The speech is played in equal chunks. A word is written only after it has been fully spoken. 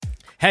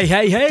Hey,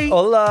 hey, hey.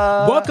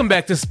 Hola. Welcome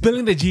back to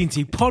Spilling the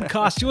G&T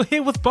podcast. You're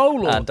here with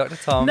Bolo. And Dr.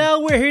 Tom. Now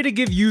we're here to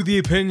give you the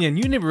opinion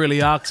you never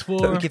really asked for.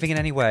 But we're giving it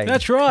anyway.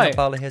 That's right. Now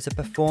Bala here's a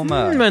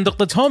performer. And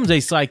Dr. Tom's a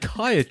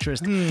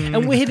psychiatrist.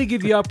 And we're here to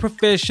give you our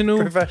professional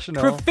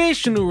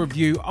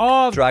review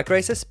of Drag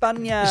Race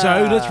España.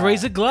 So let's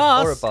raise a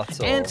glass or a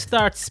bottle and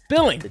start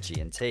spilling. The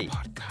G&T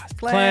Podcast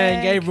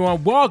playing.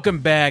 Everyone, welcome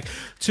back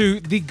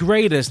to the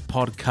greatest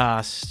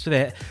podcast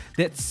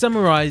that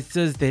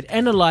summarizes, that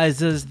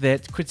analyzes,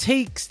 that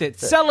critiques, that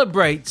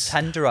celebrates,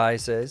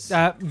 tenderizes,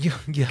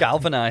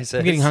 galvanizes.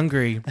 I'm getting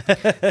hungry.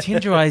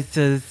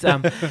 Tenderizes.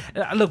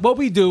 Look, what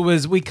we do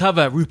is we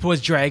cover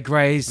RuPaul's Drag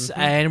Race,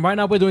 and right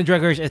now we're doing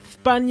Drag Race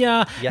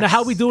España. Yes. Now,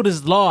 how we do it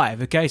is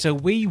live, okay? So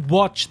we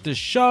watch the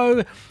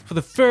show for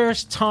the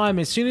first time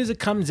as soon as it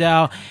comes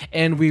out,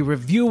 and we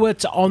review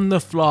it on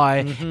the fly,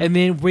 and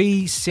then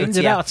we send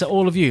it out to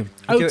all of you.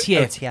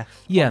 OTF.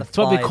 Yeah, that's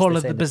what we call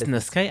it, the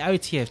business, okay?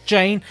 OTF.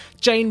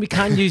 Jane, we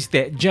can't use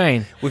that.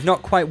 Jane. We've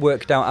not quite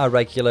worked out our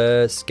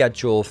regular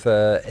schedule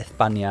for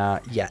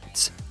España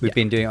yet. We've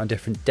been doing it on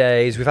different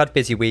days. We've had a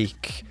busy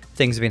week.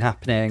 Things have been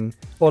happening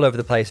all over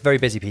the place. Very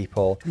busy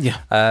people. Yeah.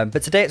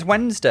 But today it's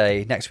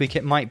Wednesday. Next week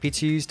it might be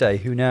Tuesday.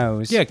 Who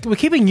knows? Yeah, we're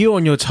keeping you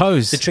on your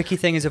toes. The tricky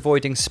thing is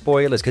avoiding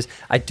spoilers, because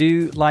I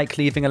do like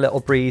leaving a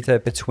little breather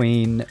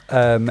between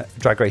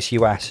Drag Race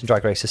US and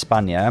Drag Race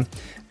España.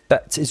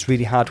 But it's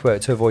really hard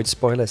work to avoid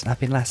spoilers, and I've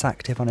been less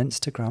active on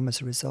Instagram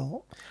as a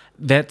result.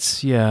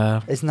 That's,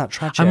 yeah. Isn't that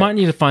tragic? I might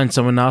need to find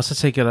someone else to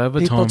take it over,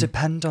 People Tom.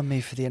 depend on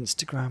me for the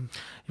Instagram.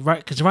 Right,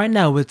 because right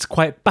now it's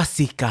quite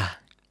básica.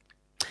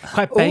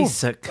 Quite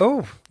basic.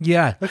 Oh,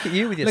 yeah. look at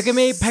you with your Look at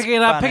me, pick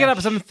it up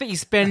Spanish. some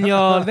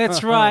Espanol.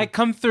 That's right,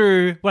 come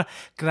through. Well,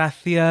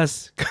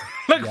 gracias.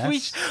 Look,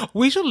 Yes.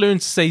 we should learn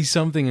to say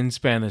something in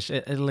Spanish,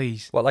 at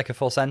least. What, like a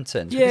full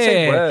sentence? We can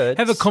say Yeah, words.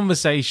 have a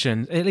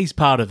conversation, at least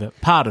part of it.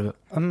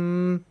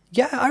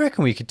 Yeah, I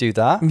reckon we could do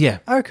that. Yeah.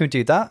 I reckon we'd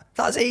do that.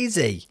 That's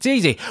easy. It's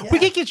easy. We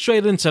can get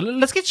straight into.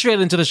 Let's get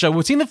straight into the show.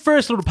 We've seen the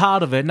first little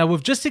part of it. Now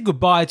we've just said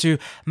goodbye to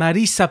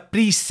Marisa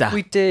Prisa.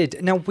 We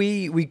did. Now,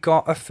 we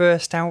got a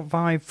first out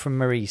vibe from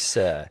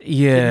Marisa.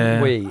 Yeah,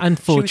 Didn't we?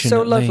 unfortunately. She was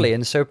so lovely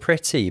and so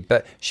pretty,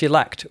 but she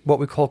lacked what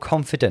we call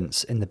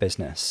confidence in the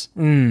business.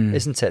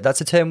 Isn't it?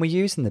 That's a term we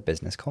use in the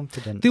business,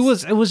 confidence. It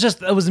was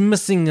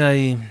missing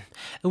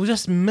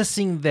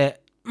that.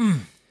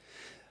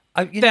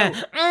 You know,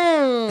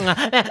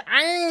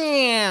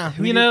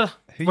 You know,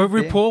 who when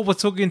you RuPaul was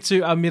talking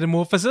to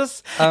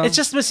Metamorphosis, it's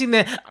just missing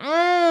that.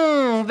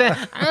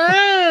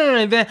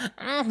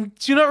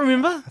 Do you not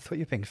remember? I thought you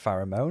were being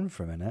pheromone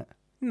for a minute.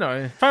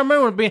 No,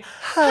 Pheromone would be.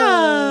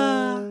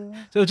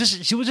 So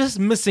she was just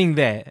missing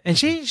that, and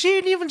she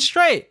ain't even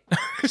straight,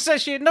 so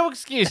she had no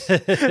excuse.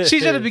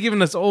 She should have been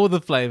giving us all the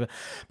flavor.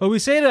 But we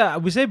say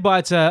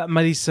bye to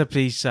Marisa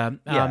Prisa.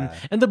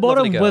 And the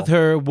bottom with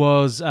her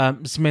was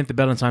Samantha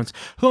Valentine's,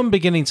 who I'm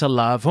beginning to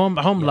love, who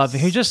I'm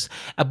loving, who's just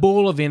a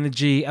ball of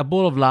energy, a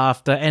ball of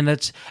laughter, and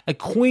it's a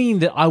queen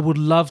that I would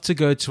love to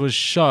go to a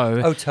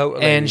show. Oh,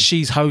 totally. And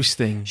she's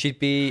hosting. She'd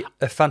be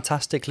a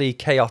fantastically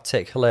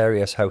chaotic,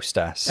 hilarious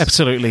hostess.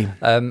 Absolutely.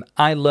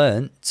 I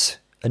learnt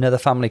another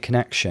family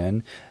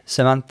connection.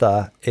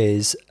 Samantha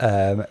is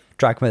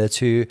drag mother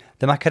to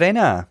the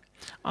Macarena,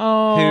 who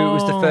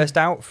was the first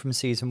out from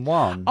season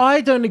 1. I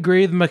don't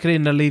agree with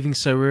Macarena leaving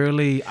so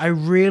early. I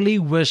really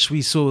wish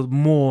we saw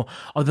more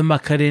of the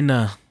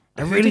Macarena.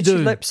 I Who really did do.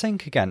 she lip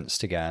sync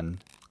against again?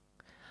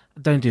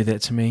 Don't do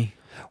that to me.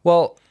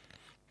 Well,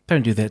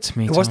 Don't do that to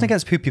me. it wasn't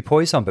against Poopy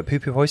Poison, but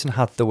Poopy Poison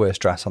had the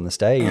worst dress on the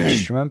stage. Do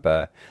you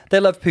remember?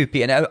 They loved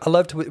Poopy, and I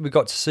loved we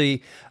got to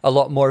see a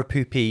lot more of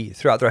Poopy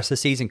throughout the rest of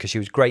the season, because she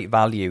was great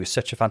value,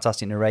 such a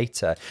fantastic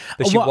narrator.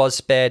 But she was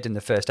spared in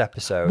the first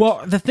episode.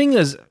 Well, the thing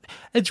is,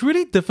 it's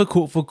really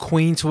difficult for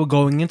queens who are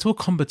going into a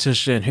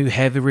competition who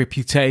have a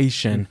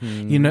reputation,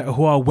 you know,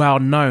 who are well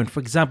known. For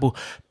example,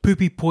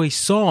 Poopy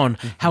Poison.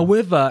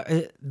 However,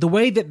 the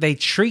way that they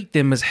treat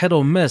them is hit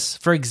or miss.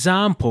 For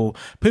example,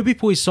 Poopy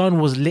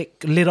Poison was let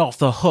off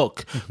the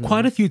hook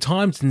quite a few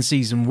times in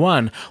season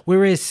 1,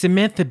 whereas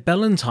Samantha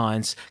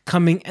Ballantyne's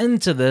coming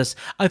into this,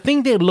 I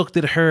think they looked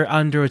at her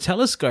under a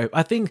telescope.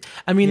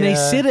 They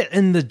said it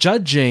in the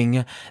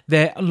judging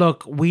that,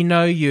 look, we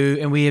know you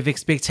and we have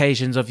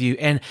expectations of you,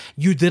 and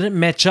you didn't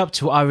match up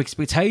to our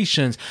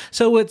expectations.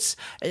 So it's...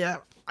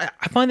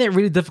 I find that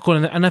really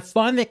difficult, and I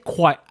find that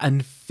quite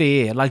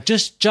unfair. Like,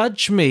 just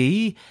judge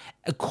me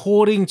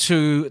according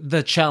to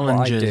the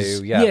challenges.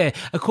 What I do, yeah.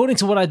 According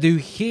to what I do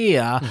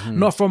here,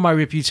 not from my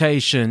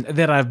reputation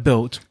that I've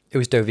built. It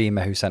was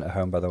Dovima who sent her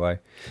home, by the way.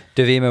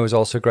 Dovima was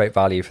also great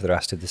value for the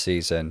rest of the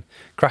season.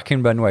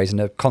 Cracking runways and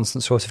a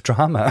constant source of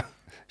drama.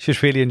 She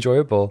was really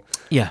enjoyable.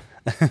 Yeah.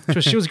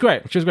 She was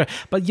great. She was great.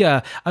 But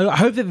yeah, I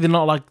hope that they're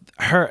not like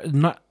her,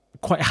 not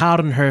quite hard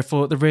on her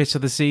for the rest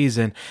of the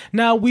season.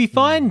 Now we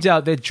find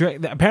out that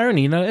Drake, that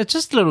apparently, it's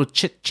just a little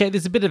chit chat.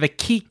 There's a bit of a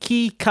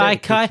kiki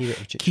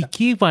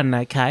one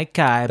night kai.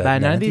 But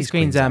none of these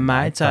queens are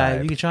my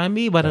type. You can try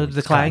me, but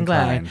the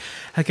clang.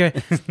 Okay.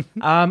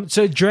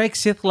 So Drake,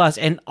 Seth Glass,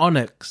 and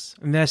Onyx,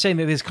 and they're saying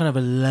that there's kind of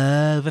a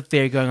love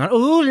affair going on.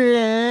 Ooh,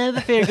 love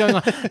affair going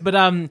on.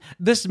 But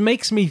this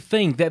makes me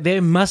think that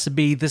there must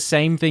be the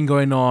same thing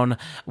going on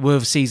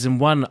with season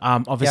 1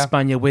 of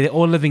España, where they're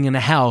all living in a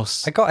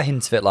house. I got a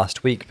hint of it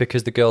last week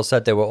because the girls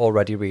said they were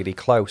already really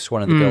close.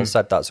 One of the girls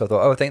said that, so I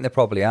thought, I think they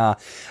probably are.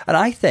 And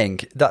I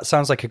think that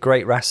sounds like a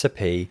great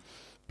recipe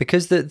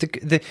because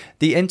the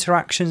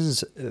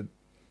interactions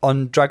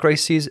on Drag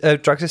Race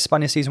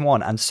España season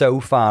 1 and so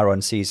far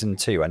on season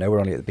 2, I know we're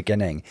only at the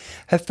beginning,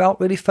 have felt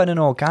really fun and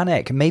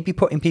organic. Maybe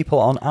putting people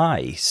on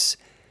ice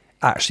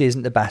actually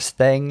isn't the best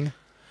thing.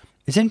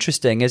 It's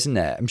interesting, isn't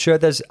it? I'm sure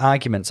there's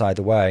arguments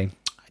either way.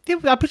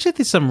 I bet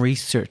there's some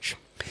research.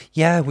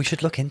 Yeah, we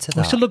should look into that.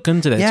 We should look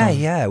into that.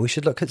 Yeah, we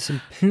should look at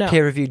some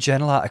peer-reviewed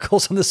journal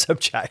articles on the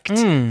subject.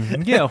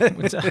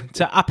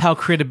 To up our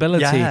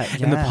credibility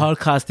in the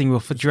podcasting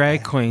world for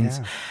drag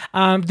queens.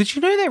 Yeah. Did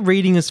you know that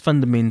reading is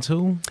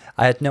fundamental?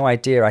 I had no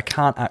idea. I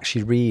can't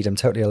actually read. I'm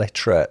totally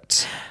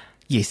illiterate.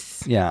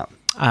 Yes. Yeah.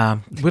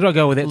 Where do I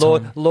go with it?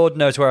 Lord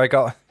knows where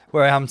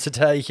I am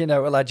today.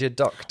 Alleged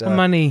doctor.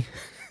 Money.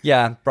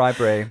 Yeah,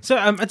 bribery.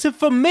 So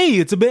for me,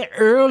 it's a bit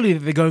early that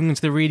they're going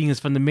into the reading is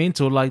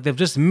fundamental. Like, they've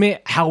just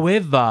met.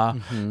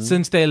 However,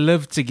 since they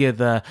live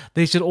together,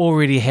 they should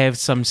already have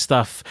some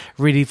stuff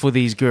ready for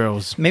these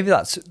girls. Maybe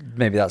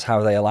that's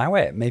how they allow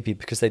it. Maybe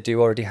because they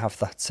do already have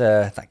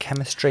that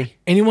chemistry.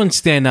 Anyone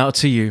stand out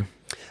to you?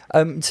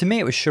 To me,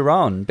 it was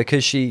Sharon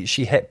because she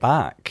hit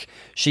back.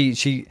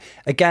 She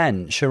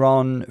again,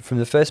 Sharon, from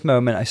the first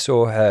moment I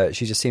saw her,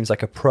 she just seems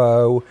like a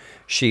pro.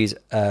 She's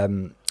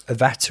a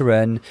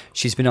veteran.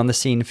 She's been on the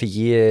scene for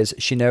years.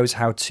 She knows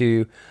how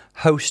to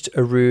host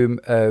a room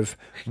of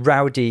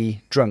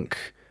rowdy, drunk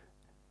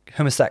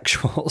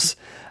homosexuals.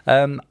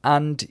 And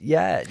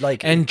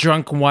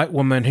drunk white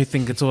women who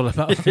think it's all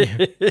about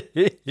you.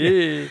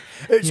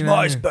 It's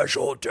my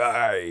special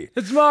day.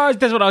 That's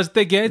what I was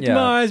thinking. It's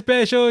my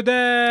special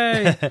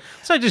day.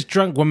 So just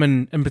drunk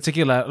women in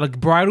particular, like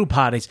bridal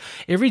parties.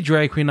 Every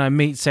drag queen I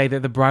meet say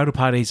that the bridal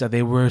parties are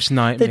their worst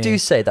nightmare. They do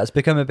say that's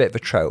become a bit of a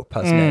trope,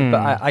 hasn't it?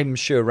 But I'm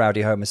sure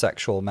rowdy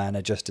homosexual men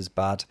are just as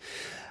bad.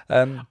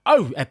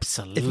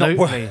 Absolutely. If not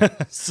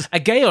worse. A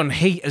gay on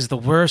heat is the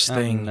worst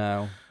thing.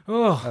 No.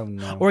 Oh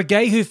no. Or a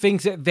gay who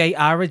thinks that they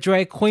are a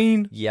drag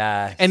queen.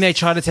 Yes. And they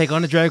try to take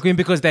on a drag queen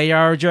because they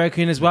are a drag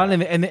queen as well.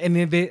 Yeah. And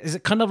it's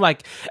kind of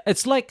like,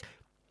 it's like,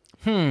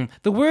 the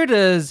word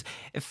is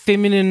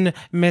feminine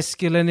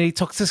masculinity,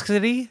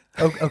 toxicity.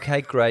 Oh,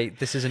 okay, great.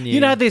 This is a new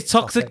there's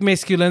toxic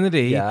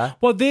masculinity. Yeah.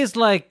 Well, there's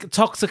like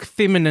toxic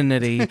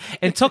femininity.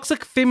 And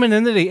toxic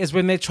femininity is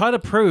when they try to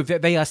prove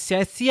that they are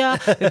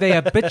sassier, that they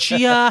are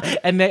bitchier,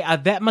 and they are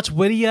that much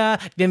wittier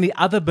than the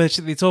other bitch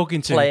that they're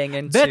talking to. Playing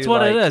into that's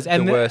what it is.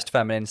 And the worst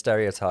feminine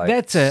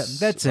stereotypes.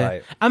 That's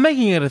it. I'm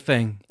making it a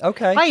thing.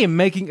 Okay. I am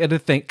making it a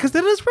thing because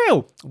it is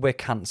real. We're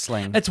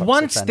cancelling. It's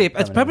one step.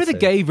 It's probably the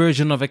gay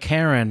version of a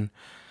Karen.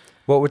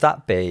 What would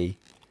that be?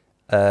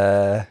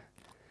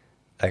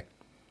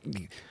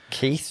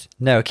 Keith?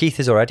 No, Keith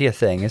is already a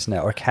thing, isn't it?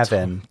 Or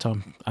Kevin?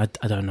 Tom. I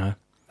don't know.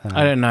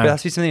 I don't know. But it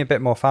has to be something a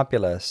bit more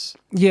fabulous.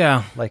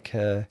 Yeah. Like,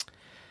 I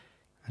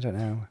don't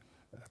know.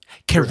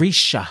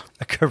 Carisha.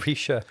 A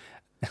Carisha.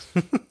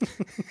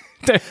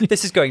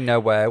 This is going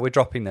nowhere. We're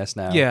dropping this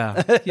now.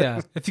 Yeah.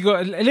 If you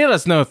got, let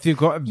us know if you've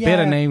got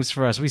better names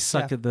for us. We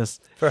suck at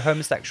this. For a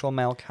homosexual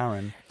male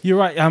Karen. You're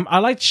right. I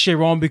liked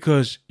Sharon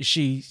because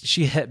she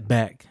hit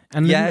back,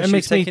 and it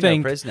makes me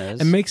think.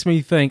 It makes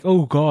me think.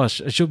 Oh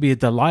gosh, she'll be a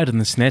delight in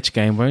the snatch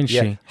game, won't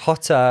she?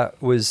 Hotta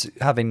was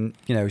having,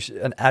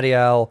 an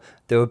Ariel.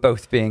 They were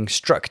both being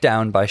struck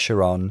down by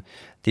Sharon.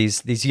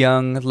 These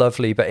young,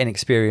 lovely, but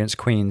inexperienced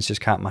queens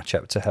just can't match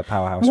up to her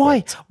powerhouse.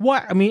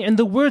 Why? I mean, in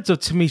the words of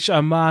Tamisha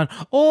Aman,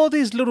 all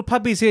these little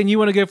puppies here and you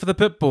want to go for the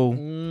pit bull.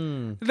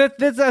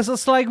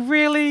 That's like,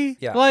 really?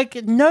 Yeah. Like,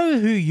 know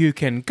who you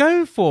can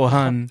go for,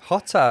 hun.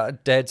 Hotta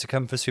dared to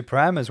come for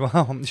Supreme as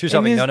well. She was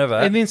having none of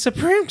it. And then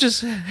Supreme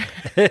just... She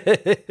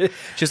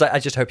was like, I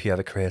just hope you have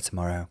a career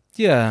tomorrow.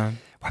 Yeah.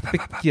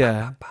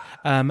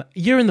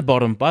 You're in the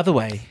bottom, by the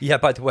way. Yeah,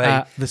 by the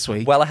way. This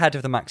week. Well ahead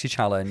of the Maxi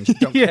Challenge.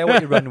 Don't care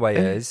what your runway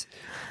is.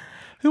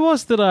 Who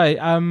else did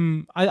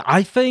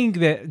I think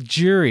that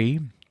Jury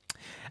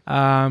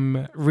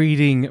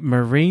reading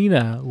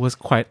Marina was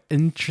quite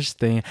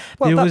interesting.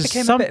 Well, there that was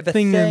became something, a bit of a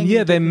thing,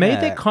 they made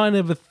it? that kind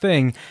of a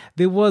thing.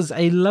 There was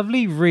a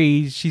lovely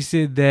read. She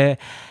said that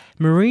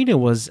Marina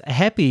was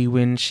happy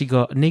when she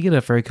got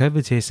negative for a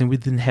COVID test and we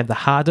didn't have the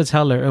heart to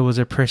tell her it was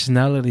a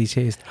personality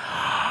test.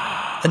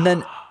 And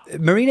then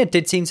Marina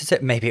did seem to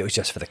take, maybe it was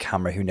just for the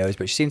camera, who knows,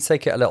 but she seemed to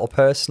take it a little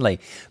personally.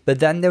 But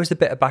then there was a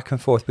bit of back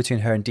and forth between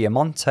her and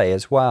Diamante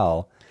as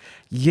well.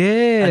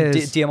 Yes.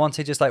 And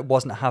Diamante just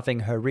wasn't having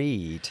her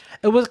read.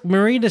 It was,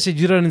 Marina said,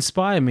 you don't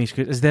inspire me. She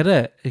goes, is that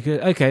it? He goes,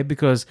 okay,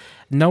 because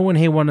no one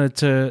here wanted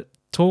to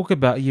talk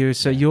about you,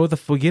 so you're the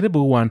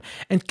forgettable one.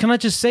 And can I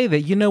just say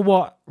that, you know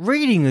what?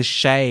 Reading is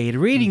shade,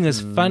 reading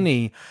is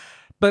funny.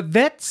 But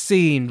that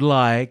seemed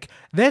like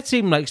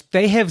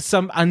they have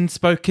some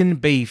unspoken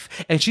beef,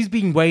 and she's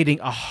been waiting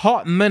a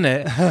hot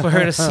minute for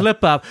her to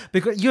slip up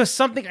because you're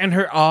something in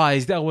her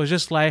eyes that was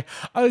just like,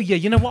 oh yeah,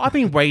 you know what? I've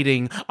been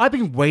waiting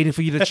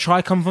for you to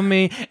try come for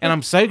me, and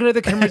I'm so glad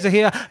the cameras are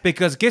here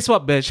because guess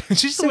what, bitch?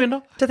 She's the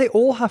winner. Do they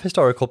all have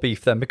historical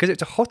beef then? Because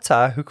it's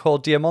Jota who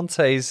called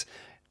Diamante's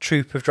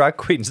troupe of drag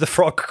queens the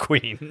Frog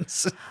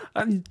Queens.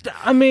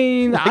 I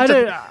mean, I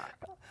don't.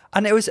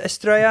 And it was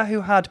Estrella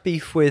who had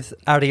beef with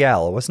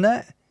Ariel, wasn't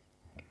it?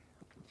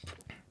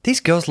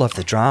 These girls love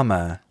the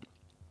drama.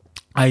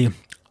 I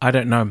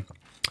don't know.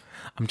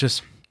 I'm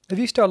just... Have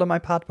you stolen my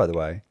pad, by the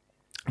way?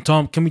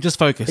 Tom, can we just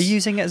focus? Are you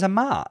using it as a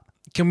mat?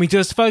 Can we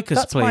just focus,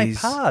 That's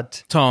please? my pad.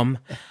 Tom.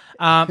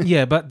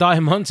 Yeah, but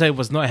Diamante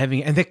was not having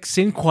it, and they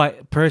seemed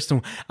quite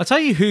personal. I'll tell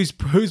you whose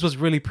was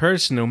really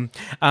personal.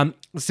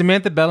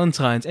 Samantha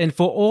Ballantyne's, and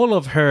for all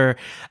of her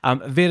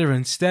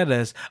veteran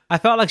status, I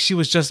felt like she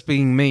was just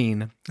being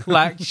mean.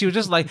 Like, she was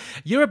just like,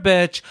 you're a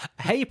bitch,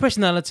 I hate your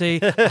personality,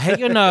 I hate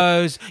your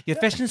nose, your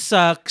fashion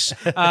sucks,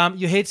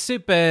 your head's too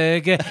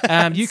big,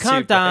 you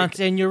can't dance,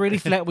 and you're really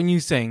flat when you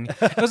sing.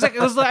 It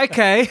was like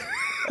okay.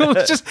 She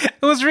was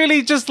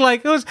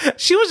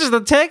just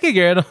attacking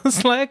her, and I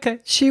was like, okay.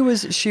 She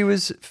was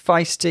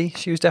feisty.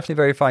 She was definitely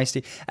very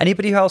feisty.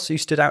 Anybody else who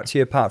stood out to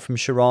you apart from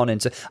Sharon?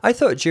 I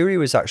thought Jury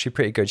was actually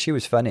pretty good. She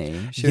was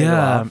funny.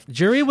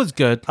 Jury was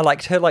good. I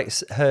liked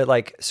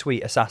her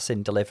sweet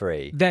assassin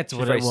delivery. That's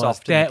what it was.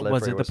 That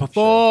was it. The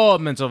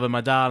performance of it,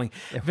 my darling.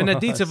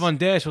 Venedita Von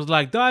Dash was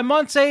like,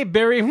 Diamante,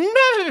 Berry.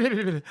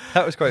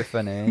 That was quite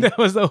funny. That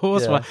was the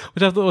horse one,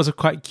 which I thought was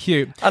quite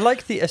cute. I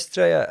like the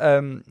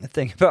Estrella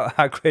thing about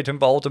Hagrid and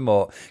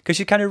Voldemort, because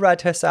she kind of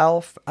read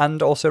herself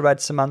and also read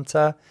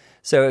Samantha,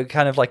 so it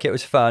kind of like it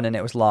was fun and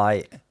it was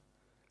light.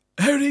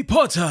 Harry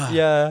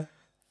Potter,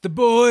 the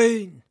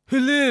boy who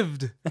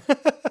lived,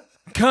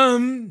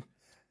 come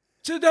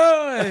to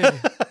die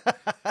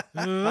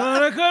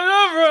on a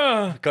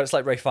canopera. God, it's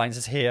like Ray Fiennes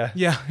is here.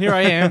 Yeah, here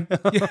I am.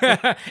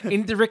 Yeah.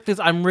 In directors,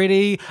 I'm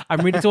ready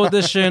to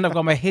audition. I've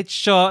got my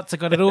headshots. I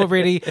got it all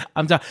ready.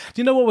 I'm done.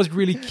 Do you know what was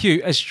really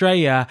cute?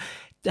 Estrella,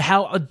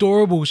 how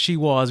adorable she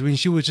was when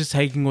she was just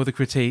taking all the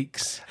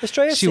critiques.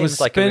 Estrella she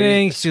was like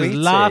spinning, really she was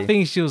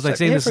laughing, she was like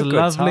saying this is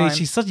lovely.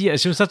 She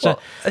was such a...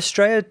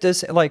 Estrella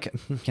does, like,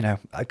 you know,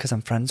 because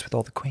I'm friends with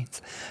all the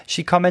queens.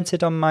 She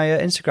commented on my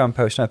Instagram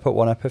post and I put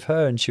one up of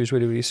her and she was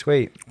really, really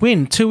sweet.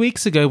 When? 2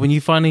 weeks ago when you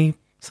finally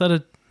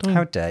started doing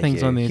How dare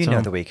things you? on there, You Tom.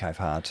 know the week I've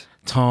had.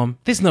 Tom,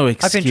 there's no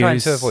excuse. I've been trying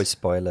to avoid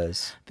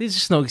spoilers. There's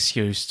just no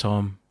excuse,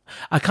 Tom.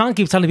 I can't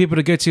keep telling people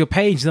to go to your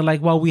page. They're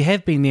like, well, we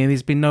have been there.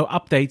 There's been no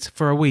updates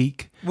for a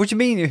week. What do you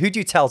mean? Who do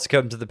you tell to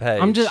come to the page?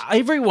 I'm just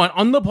everyone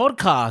on the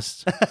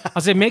podcast.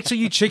 I say, make sure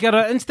you check out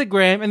our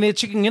Instagram, and they're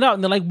checking it out,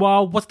 and they're like,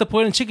 "Well, what's the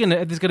point in checking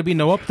it if there's going to be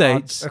no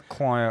updates?" A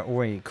quiet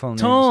week on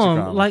Tom,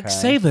 Instagram. like, okay?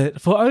 save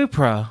it for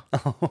Oprah.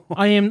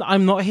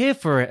 I'm not here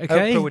for it.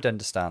 Okay, Oprah would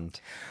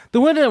understand.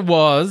 The winner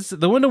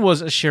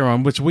was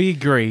Sharon, which we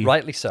agree,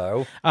 Rightly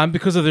so.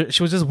 because of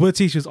she was just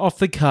witty, she was off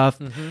the cuff,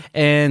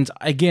 and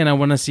again, I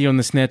want to see you on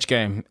the Snatch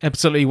Game.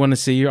 Absolutely want to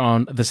see you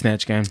on the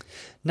Snatch Game.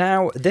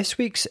 Now, this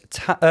week's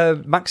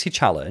Maxi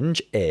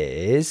Challenge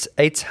is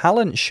a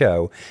talent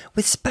show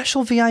with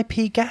special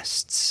VIP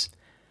guests.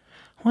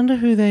 I wonder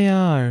who they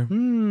are.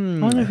 Who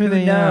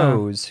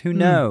knows? Who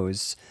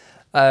knows?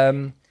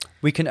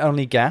 We can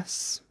only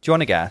guess. Do you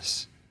want to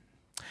guess?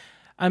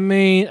 I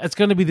mean, it's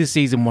going to be the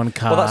season 1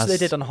 cast. Well, that's what they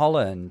did on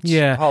Holland.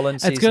 Yeah,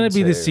 Holland season it's going to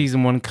be 2. the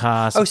season 1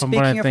 cast. Oh, from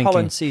what I'm speaking of thinking.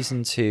 Holland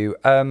season 2,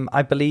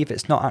 I believe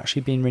it's not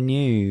actually been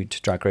renewed,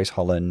 Drag Race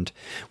Holland,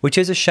 which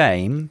is a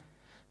shame.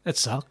 It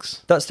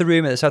sucks. That's the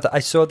rumour that's out there. I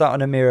saw that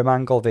on a Mira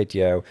Mangle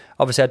video.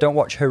 Obviously, I don't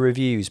watch her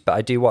reviews, but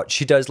I do watch.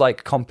 She does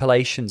like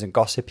compilations and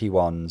gossipy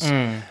ones,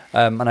 and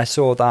I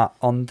saw that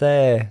on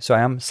there. So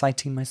I am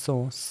citing my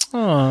source.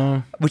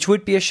 Oh, Which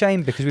would be a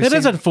shame because that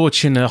is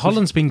unfortunate.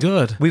 Holland's been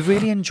good. We've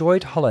really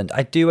enjoyed Holland.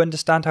 I do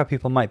understand how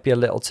people might be a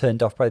little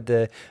turned off by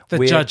the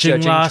weird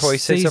judging last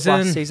choices of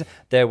last season.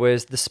 There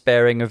was the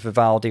sparing of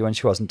Vivaldi when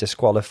she wasn't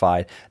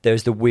disqualified. There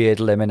was the weird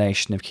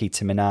elimination of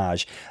Keita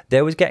Minaj.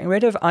 There was getting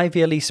rid of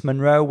Ivy Elise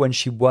Monroe when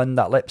she won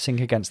that lip sync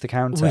against the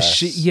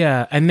Countess.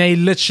 And they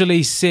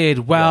literally said,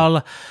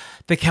 well,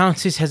 the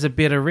Countess has a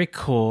better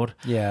record.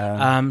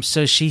 Yeah.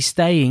 So she's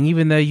staying,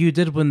 even though you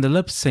did win the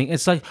lip sync.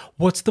 It's like,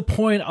 what's the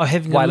point of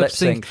having a lip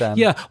sync then?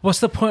 Yeah, what's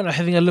the point of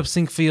having a lip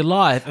sync for your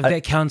life if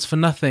that counts for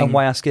nothing? And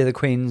why ask the other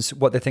queens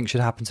what they think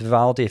should happen to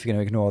Vivaldi if you're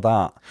going to ignore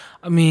that?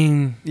 I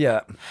mean, Yeah.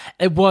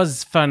 it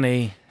was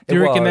funny. Do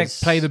you reckon that was.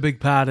 played a big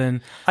part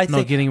in I not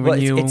think getting well,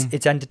 renewal?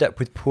 it's ended up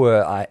with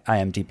poor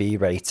IMDb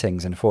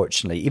ratings,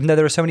 unfortunately. Even though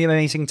there are so many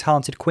amazing,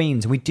 talented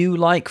queens, we do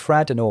like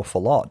Fred an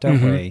awful lot,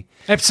 don't we?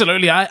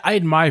 Absolutely, I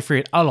admire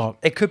Fred a lot.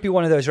 It could be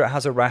one of those where it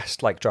has a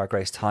rest, like Drag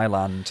Race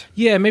Thailand.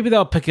 Yeah, maybe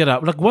they'll pick it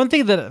up. Like one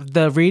thing that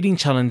the reading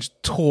challenge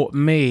taught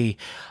me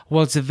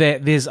was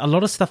that there's a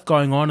lot of stuff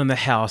going on in the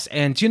house,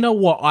 and do you know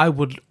what I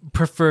would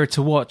prefer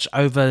to watch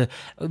over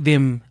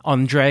them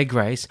on Drag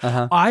Race?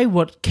 I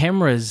want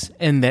cameras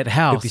in that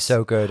house. It'd be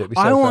so good. It'd be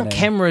so I want funny.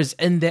 cameras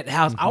in that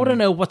house. I want to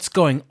know what's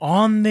going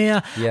on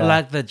there, Yeah.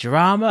 like the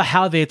drama,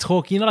 how they're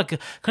talking. You know, like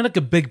kind of like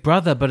a big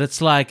brother, but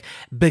it's like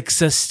big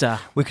sister.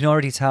 We can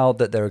already tell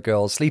that there are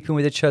girls sleeping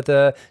with each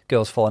other,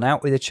 girls falling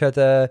out with each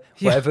other.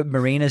 Yeah. Whatever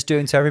Marina's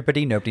doing to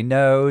everybody, nobody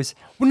knows.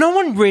 Well, no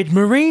one read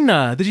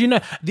Marina. Did you know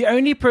the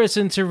only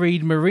person to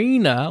read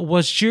Marina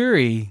was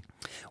Jury?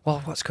 Well,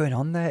 what's going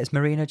on there? Is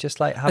Marina just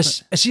like having,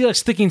 Is she like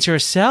sticking to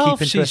herself?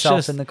 keeping to She's herself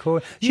just, in the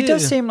corner? She Yeah.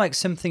 does seem like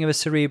something of a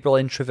cerebral,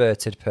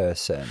 introverted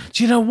person.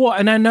 Do you know what?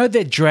 And I know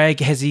that drag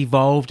has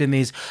evolved, and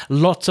there's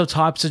lots of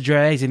types of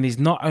drags, and there's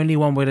not only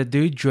one way to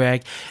do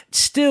drag.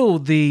 Still,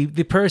 the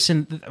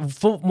person,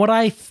 for what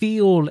I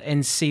feel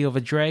and see of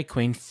a drag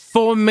queen,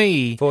 for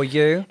me, For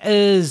you?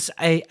 is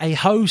a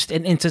host,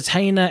 an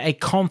entertainer, a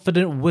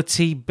confident,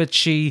 witty,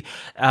 bitchy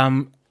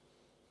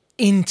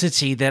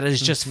entity that is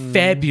just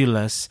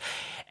fabulous.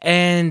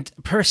 And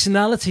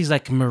personalities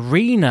like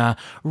Marina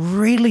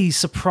really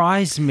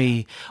surprised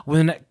me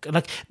when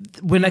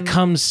it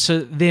comes to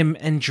them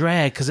in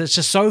drag, because it's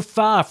just so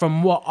far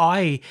from what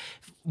I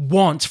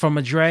want from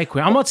a drag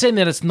queen. I'm not saying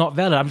that it's not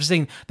valid. I'm just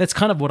saying that's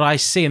kind of what I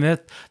see, and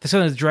that's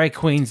kind of the drag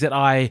queens that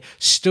I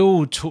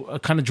still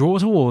kind of draw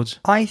towards.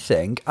 I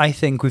think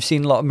we've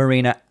seen a lot of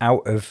Marina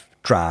out of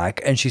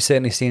drag, and she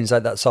certainly seems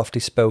like that softly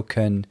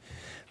spoken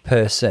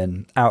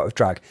person out of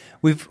drag.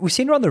 We've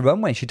seen her on the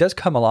runway. She does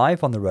come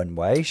alive on the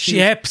runway.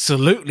 She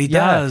absolutely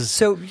does.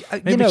 So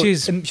Maybe you know,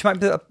 she's- she might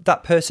be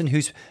that person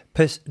whose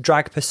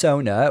drag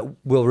persona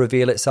will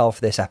reveal itself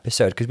this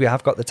episode, because we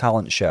have got the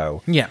talent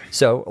show. Yeah.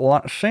 So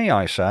let's see.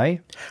 I say.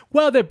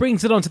 Well, that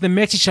brings it on to the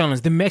Maxi Challenge.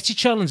 The Maxi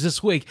Challenge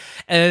this week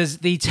is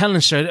the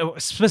talent show,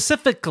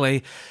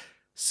 specifically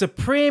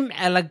Supreme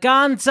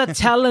Eleganza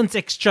Talent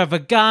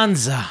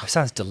Extravaganza. It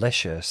sounds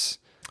delicious.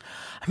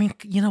 I mean,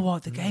 you know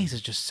what? The gays are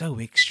just so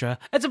extra.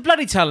 It's a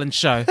bloody talent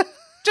show.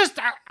 It's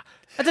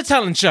a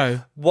talent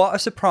show. What a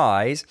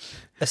surprise!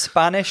 A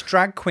Spanish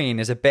drag queen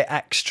is a bit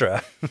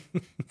extra.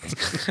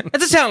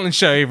 It's a talent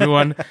show,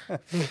 everyone.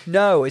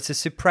 No, it's a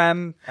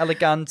Supreme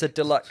Eleganza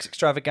Deluxe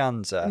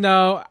Extravaganza.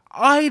 No,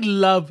 I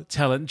love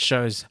talent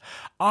shows.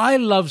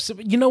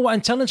 You know what?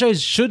 And talent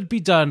shows should be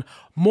done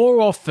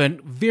more often,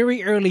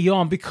 very early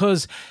on,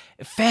 because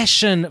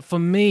fashion, for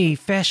me,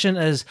 fashion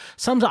is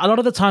a lot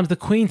of the times the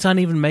queens aren't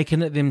even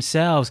making it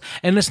themselves,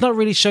 and it's not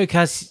really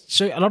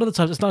a lot of the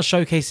times it's not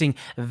showcasing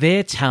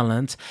their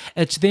talent.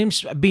 It's them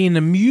being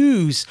a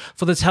muse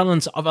for the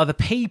talents of other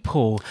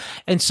people.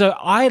 And so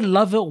I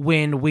love it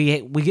when we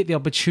get the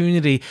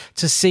opportunity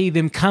to see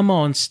them come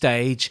on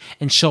stage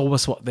and show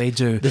us what they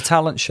do. The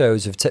talent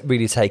shows have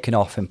really taken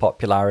off in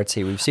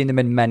popularity. We've seen them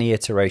in many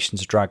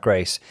iterations of Drag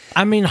Race.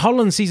 I mean,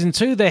 Holland season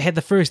 2, they had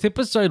the first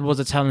episode was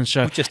a talent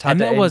show, Just had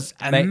and it that in was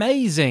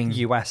amazing.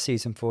 US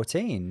season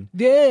 14.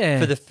 Yeah,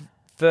 For the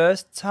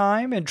first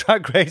time in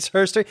Drag Race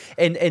history,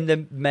 in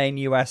the main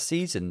US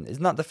season.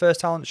 Isn't that the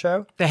first talent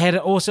show? they had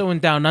it also in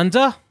Down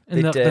Under in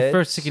They the did.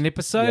 first, second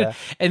episode. Yeah.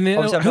 And then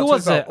Obviously, I'm who not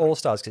was talking it? about All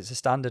Stars, because it's a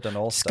standard on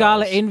All Stars.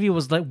 Scarlet Envy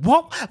was like,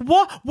 what?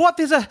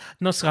 There's a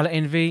not Scarlet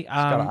Envy.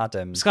 Scarlet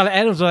Adams. Scarlet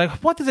Adams was like,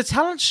 what? There's a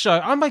talent show.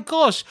 Oh my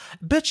gosh,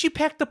 bitch! You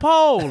packed the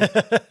pole.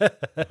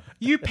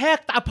 You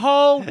packed a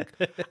pole,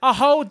 a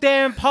whole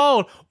damn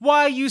pole.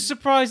 Why are you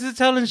surprised at the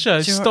talent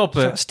show? Do you know Stop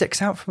what it.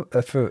 sticks out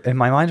in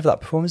my mind of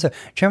that performance? Do you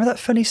remember that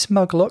funny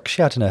smug look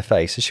she had on her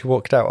face as she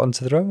walked out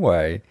onto the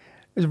runway? It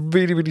was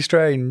really, really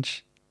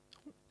strange.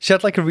 She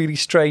had like a really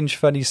strange,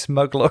 funny,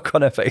 smug look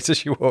on her face as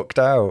she walked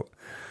out.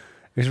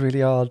 It was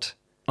really odd.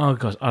 Oh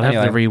gosh, I'll have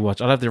to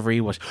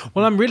rewatch.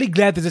 Well, I'm really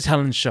glad there's a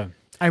talent show.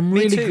 I'm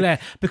really too. glad,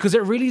 because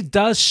it really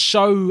does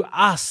show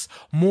us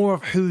more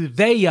of who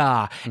they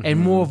are and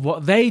more of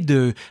what they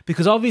do.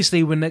 Because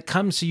obviously, when it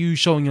comes to you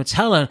showing your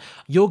talent,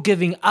 you're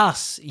giving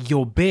us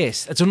your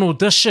best. It's an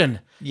audition.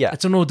 Yeah.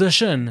 It's an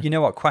audition. You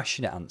know what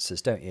question it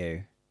answers, don't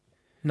you?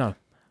 No.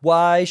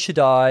 Why should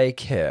I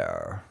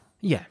care?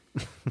 Yeah.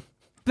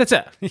 That's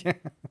it.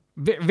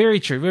 Very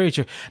true, very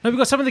true. Now we've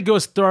got some of the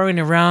girls throwing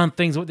around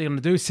things, what they're going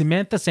to do.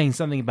 Samantha saying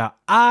something about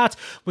art,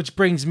 which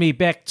brings me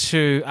back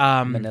to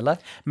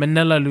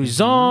Manila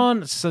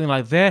Luzon, something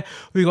like that.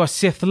 We got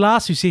Seth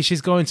Last, who says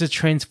she's going to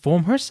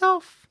transform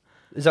herself.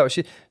 Is that what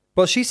she...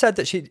 Well, she said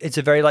that it's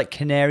a very like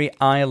Canary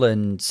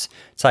Islands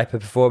type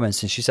of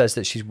performance, and she says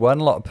that she's won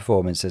a lot of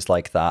performances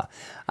like that.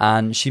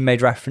 And she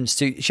made reference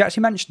to... She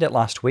actually mentioned it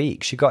last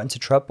week. She got into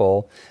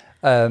trouble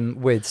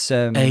with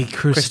some A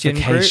Christian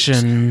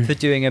crucifixion. groups for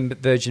doing a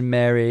Virgin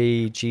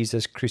Mary,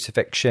 Jesus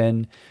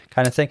crucifixion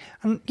kind of thing.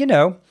 And, you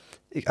know,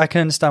 I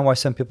can understand why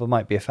some people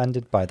might be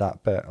offended by that,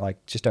 but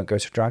like, just don't go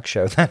to a drag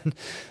show then.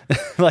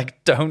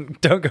 Like,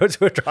 don't go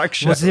to a drag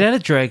show. Was it at a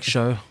drag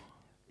show?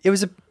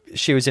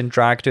 She was in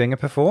drag doing a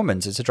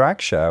performance. It's a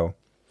drag show.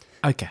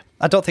 Okay.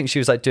 I don't think she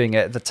was like doing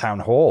it at the town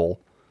hall.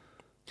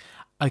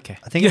 Okay.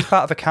 I think it was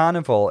part of a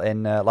carnival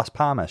in Las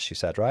Palmas, she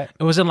said, right?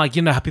 It wasn't like,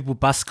 you know how people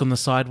busk on the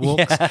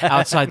sidewalks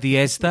outside the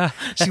ESTA?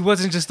 She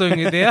wasn't just doing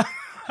it there.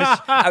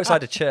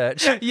 Outside a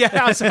church. Yeah,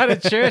 outside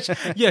of church.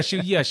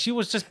 She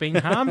was just being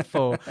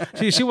harmful.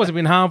 She wasn't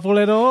being harmful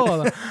at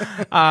all.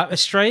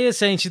 Australia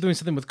saying she's doing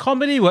something with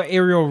comedy. Or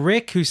Ariel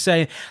Rick, who's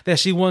saying that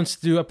she wants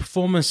to do a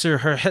performance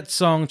of her hit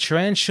song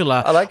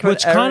Tarantula, I like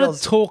which kind of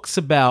Ariel's... talks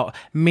about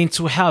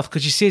mental health,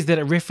 because she says that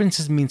it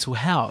references mental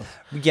health.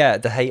 Yeah,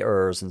 the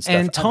haters and stuff.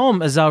 And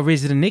Tom is our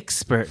resident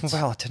expert. Well, I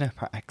don't know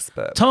about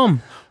expert.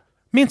 Tom,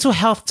 mental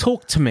health,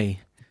 talk to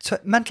me.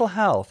 Mental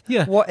health.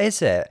 Yeah. What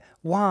is it?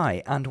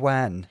 Why and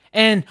when?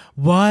 And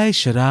why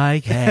should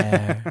I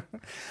care?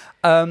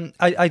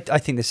 I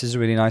think this is a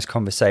really nice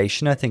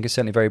conversation. I think it's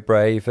certainly very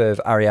brave of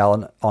Ariel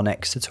and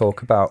Onyx to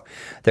talk about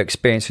their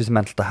experience with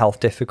mental health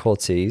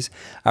difficulties.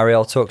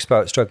 Ariel talks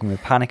about struggling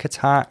with panic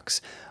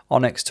attacks.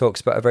 Onyx talks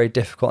about a very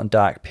difficult and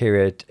dark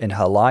period in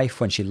her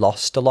life when she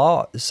lost a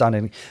lot.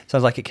 Sounds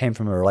like it came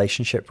from a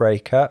relationship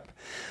breakup.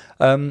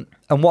 And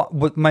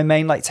what my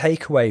main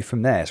takeaway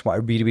from this, what I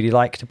really, really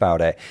liked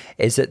about it,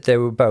 is that they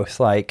were both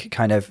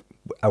kind of,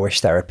 I wish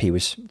therapy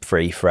was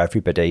free for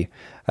everybody.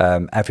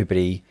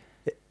 Everybody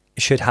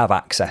should have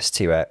access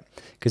to it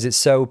because it's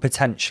so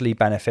potentially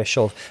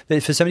beneficial.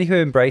 For somebody who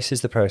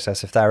embraces the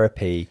process of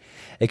therapy,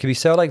 it can be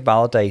so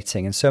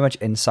validating and so much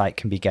insight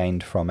can be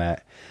gained from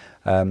it.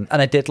 And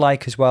I did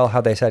like as well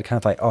how they said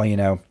kind of oh,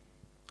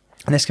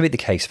 and this can be the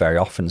case very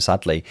often,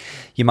 sadly.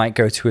 You might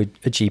go to a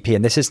GP,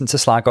 and this isn't to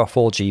slag off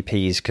all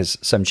GPs, because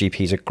some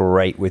GPs are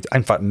great with,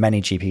 in fact,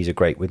 many GPs are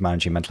great with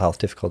managing mental health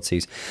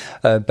difficulties.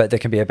 But there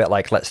can be a bit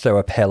let's throw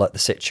a pill at the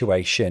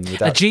situation.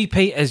 A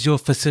GP is your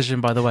physician,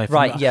 by the way.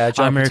 Right, yeah,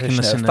 American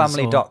listeners.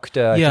 Family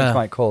doctor, I think you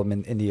might call them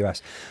in the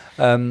US.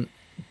 And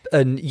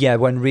yeah,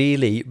 when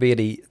really,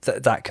 really,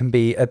 that can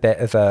be a bit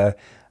of a,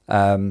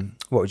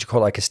 what would you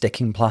call a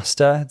sticking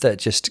plaster that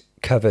just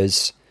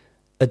covers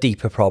a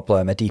deeper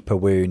problem, a deeper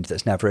wound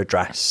that's never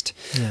addressed.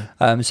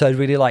 Yeah. So I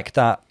really liked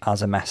that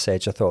as a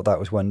message. I thought that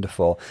was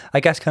wonderful. I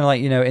guess kind of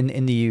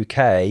in the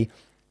UK,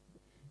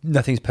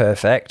 nothing's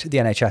perfect. The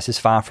NHS is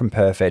far from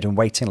perfect, and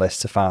waiting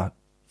lists are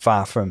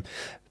far from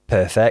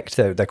perfect.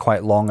 They're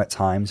quite long at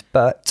times.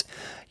 But,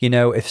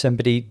 if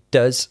somebody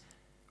does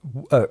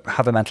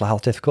have a mental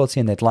health difficulty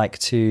and they'd like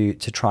to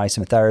try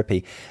some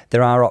therapy,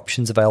 there are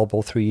options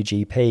available through your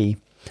GP.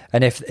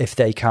 And if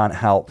they can't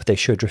help, they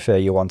should refer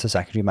you on to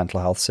secondary mental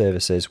health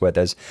services where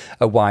there's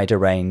a wider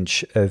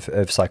range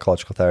of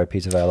psychological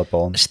therapies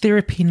available. Is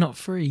therapy not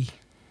free?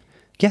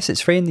 Yes,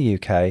 it's free in the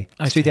UK.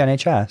 It's through the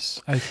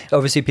NHS. Okay.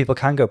 Obviously, people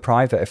can go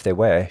private if they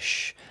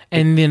wish.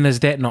 And then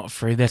is that not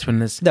free? That's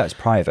when it's... No, it's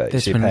private.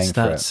 That's when it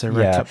starts to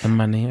rack up the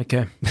money.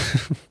 Okay.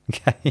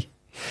 Okay.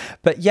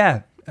 But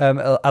yeah,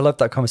 I loved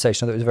that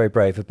conversation. I thought it was very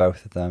brave of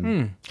both of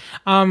them.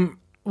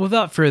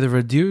 Without further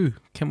ado,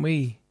 can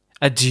we...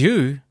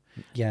 Adieu?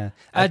 Yeah.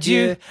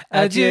 Adieu,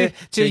 adieu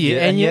to you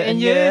and you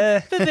and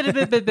you.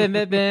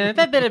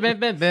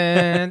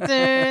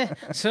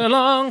 So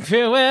long,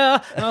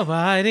 farewell.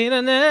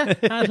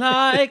 I'd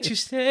like to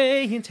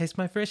stay and taste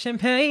my fresh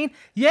champagne.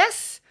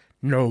 Yes?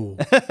 No.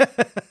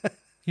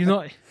 You're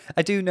not...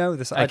 I do know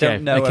this. Okay, I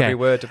don't know every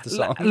word of the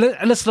song.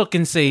 Let's look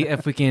and see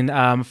if we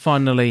can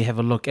finally have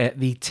a look at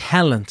the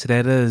talent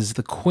that is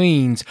the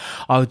queens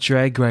of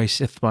Drag Race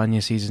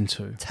España Season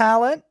 2.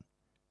 Talent?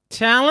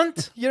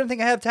 Talent? You don't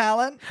think I have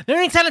talent? The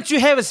only talent you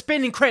have is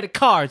spending credit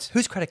cards.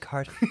 Whose credit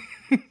card?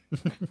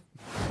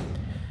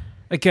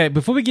 Okay,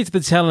 before we get to the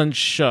talent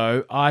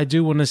show, I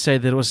do want to say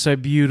that it was so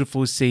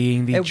beautiful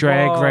seeing the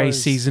Drag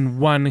Race Season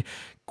 1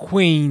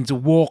 queens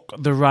walk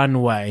the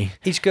runway.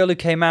 Each girl who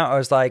came out, I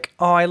was like,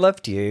 oh, I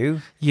loved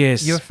you.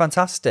 Yes. You're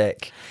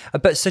fantastic.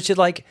 But such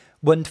a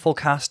wonderful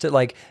cast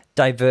of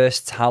diverse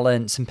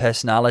talents and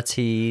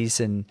personalities,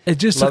 and it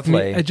just took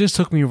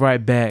me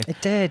right back.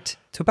 It did.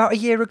 To about a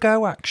year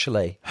ago,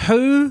 actually.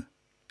 Who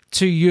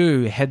to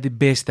you had the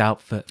best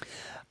outfit?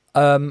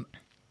 The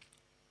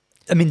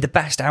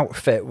best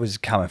outfit was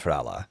Carmen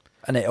Farala,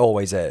 and it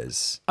always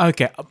is.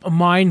 Okay,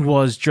 mine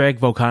was Drag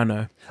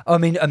Volcano.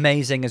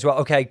 Amazing as well.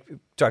 Okay,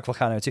 Drag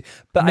Volcano too.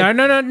 But no,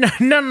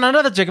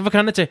 not the Drag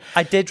Volcano too.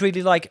 I did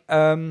really like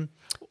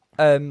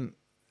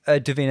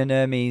Davina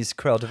Nurmi's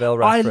Cruella de Vil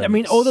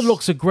reference. All the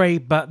looks are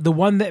great, but the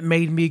one that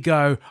made me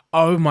go,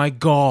 oh my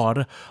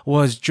God,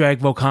 was Drag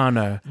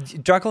Volcano.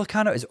 Drag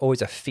Volcano is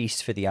always a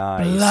feast for the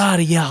eyes.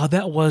 Bloody hell,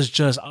 that was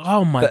just,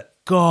 oh my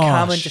gosh.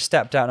 Carmen just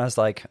stepped out and I was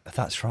like,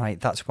 that's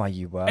right, that's why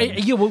you were.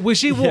 When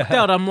she walked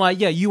out, I'm like,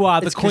 yeah, you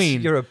are the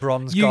queen. You're a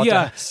bronze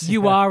goddess.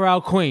 You are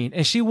our queen.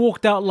 And she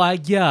walked out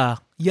like, yeah,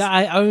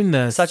 I own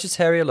this.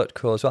 Sagittaria looked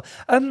cool as well.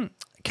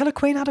 Killer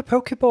Queen had a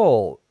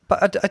Pokeball.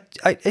 But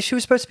she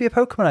was supposed to be a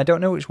Pokemon. I don't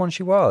know which one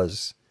she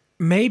was.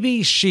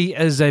 Maybe she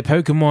is a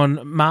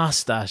Pokemon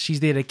master.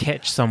 She's there to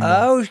catch someone.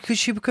 Oh, because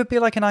she could be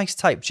like an ice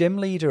type gym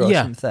leader or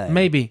yeah, something.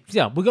 maybe.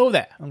 Yeah, we'll go with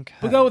that. Okay,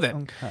 We'll go with it.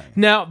 okay.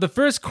 Now, the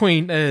first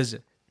queen is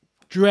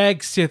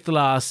Drag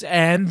Syphilis,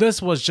 and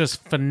this was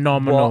just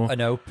phenomenal. What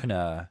an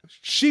opener.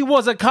 She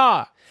was a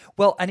car.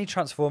 Well, any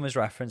Transformers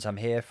reference, I'm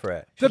here for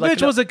it. The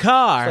bitch was a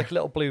car. She's like a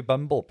little blue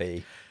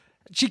bumblebee.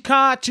 She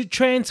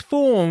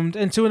transformed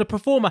into a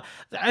performer.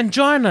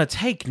 Angina,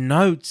 take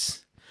notes.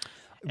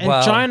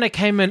 Angina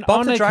came in Bob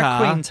on the a Drag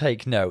car. Queen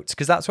take notes,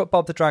 because that's what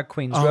Bob the Drag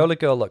Queen's roller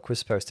girl look was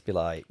supposed to be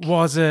like.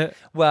 Was it?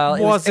 Well,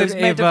 it was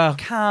made of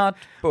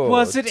cardboard.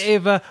 Was it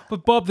ever?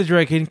 But Bob the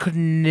Drag Queen could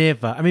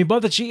never. I mean,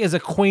 Bob she is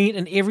a queen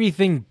and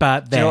everything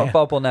but that. Do you know what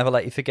Bob will never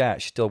let you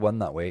forget? She still won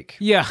that week.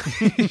 Yeah,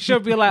 she'll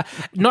be like,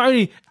 not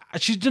only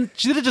she didn't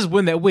just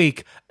win that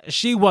week,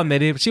 she won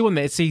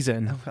that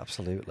season. Oh,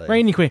 absolutely.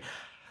 Rainy Queen.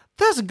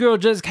 This girl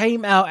just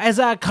came out as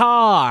a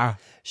car.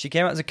 She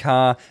came out as a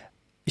car.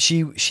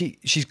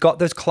 She's got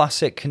those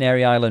classic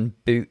Canary Island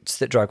boots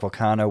that Drag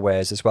Volcano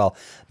wears as well.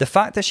 The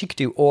fact that she could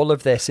do all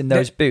of this in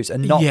those boots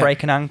and not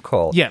break an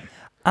ankle. Yeah.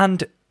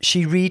 And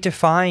she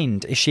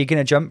redefined, is she going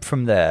to jump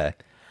from there?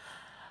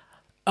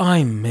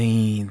 I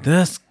mean,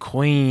 this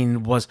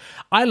queen was...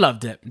 I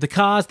loved it. The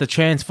cars, the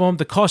transform,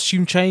 the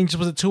costume changes,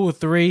 was it 2 or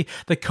 3?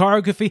 The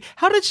choreography.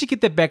 How did she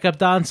get the backup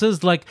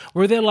dancers? Like,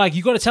 were they like,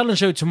 you got a talent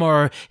show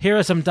tomorrow, here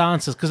are some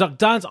dancers? Because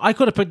I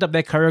could have picked up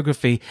their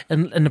choreography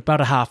in about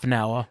a half an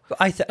hour.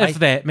 If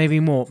that, maybe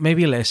more,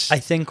 maybe less. I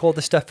think all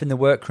the stuff in the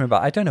workroom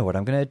about, I don't know what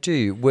I'm going to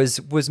do,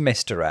 was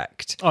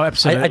misdirect. Oh,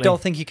 absolutely. I don't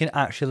think you can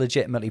actually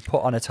legitimately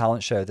put on a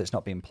talent show that's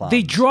not been planned.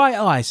 The dry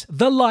ice,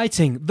 the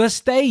lighting, the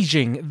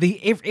staging,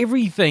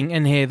 everything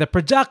in here, the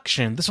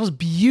production. This was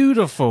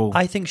beautiful.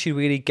 I think she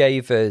really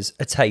gave us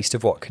a taste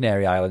of what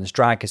Canary Islands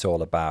drag is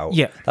all about.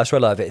 Yeah. That's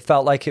what I love. It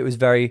felt like it was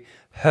very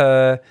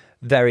her,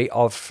 very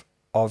of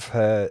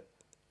her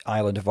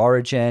island of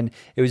origin.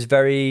 It was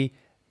very,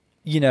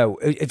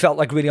 it felt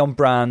like really on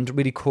brand,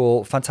 really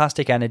cool,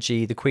 fantastic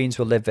energy. The queens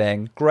were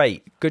living.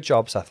 Great. Good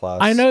job, Seth Lars.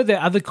 I know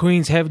that other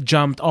queens have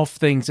jumped off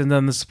things and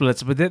done the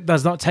splits, but that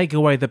does not take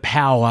away the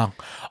power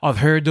of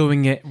her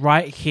doing it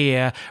right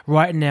here,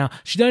 right now.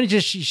 She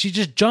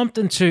just jumped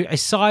into a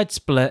side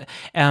split,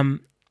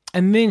 and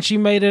then she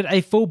made it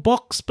a full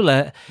box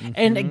split. Mm-hmm.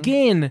 And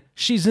again,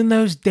 she's in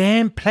those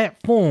damn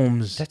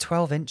platforms. They're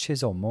 12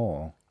 inches or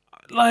more.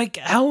 Like,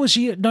 how is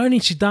she? Not only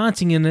is she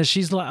dancing in it,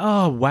 she's like,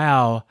 oh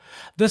wow,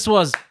 this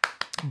was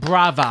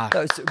brava.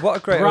 What a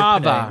great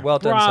opening. Well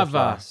done, Seth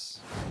Lars.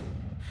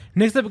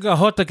 Next up, we got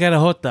Hota Cara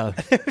Hota.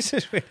 It was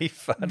just really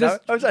fun. I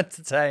was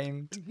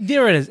entertained.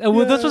 There it is.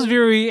 Well, this was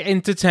very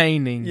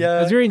entertaining. Yeah,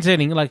 it was very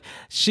entertaining. Like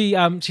she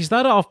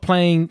started off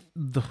playing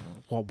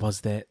what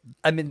was that?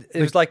 I mean,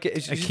 it was like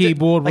a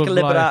keyboard, like a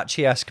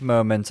Liberace-esque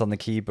moment on the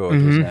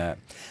keyboard, wasn't it?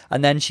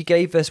 And then she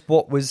gave us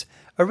what was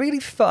a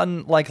really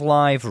fun, like,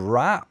 live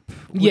rap.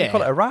 Would you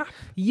call it a rap?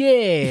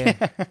 Yeah.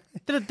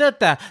 She went through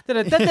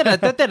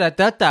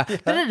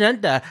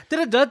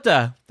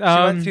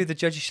the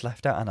judges. She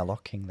left out Anna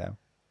Locking, though.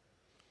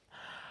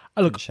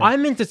 Look,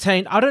 I'm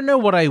entertained. I don't know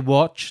what I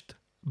watched,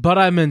 but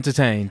I'm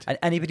entertained. And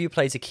anybody who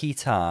plays a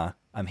guitar,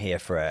 I'm here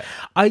for it.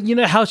 You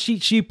know how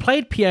she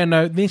played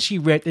piano, then she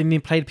rapped, and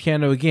then played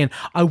piano again.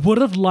 I would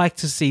have liked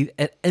to see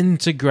it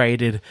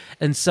integrated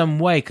in some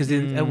way, because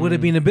it would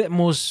have been a bit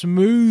more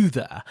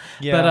smoother.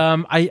 Yeah.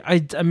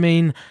 But I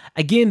mean,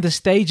 again, the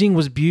staging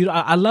was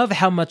beautiful. I love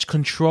how much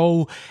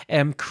control,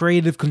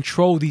 creative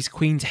control these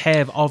queens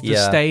have of the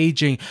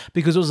staging,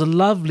 because it was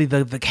lovely.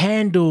 The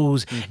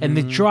candles and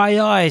the dry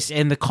ice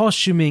and the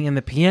costuming and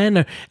the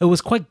piano. It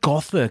was quite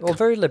gothic. Well,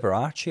 very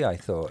Liberace, I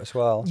thought, as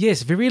well.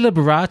 Yes, very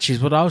Liberace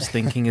is what I was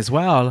thinking as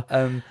well.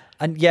 And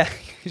yeah,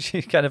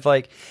 she's kind of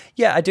like,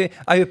 yeah, I do.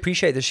 I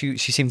appreciate that she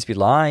seemed to be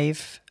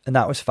live, and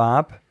that was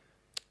fab.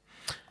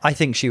 I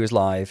think she was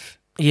live.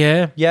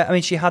 Yeah. Yeah, I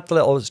mean, she had the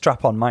little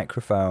strap-on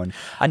microphone,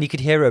 and you could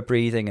hear her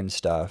breathing and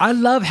stuff. I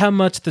love how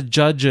much the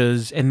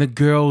judges and the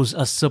girls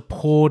are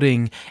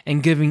supporting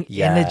and giving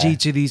energy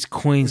to these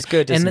queens. It's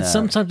good, isn't it?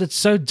 Sometimes it's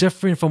so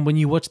different from when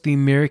you watch the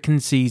American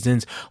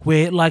seasons,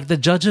 where like the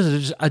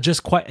judges are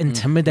just quite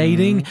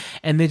intimidating,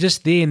 and they're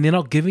just there and they're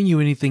not giving you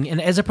anything. And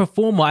as a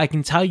performer, I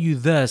can tell you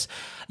this.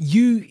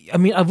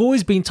 I've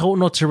always been told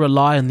not to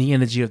rely on the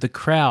energy of the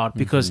crowd,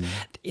 because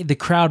the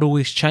crowd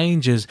always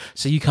changes,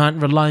 so you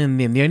can't rely on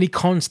them. The only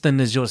constant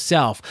is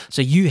yourself,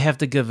 so you have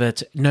to give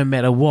it no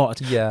matter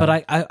what. Yeah.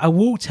 But I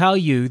will tell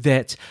you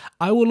that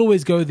I will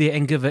always go there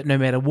and give it no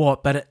matter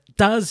what, but it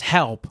does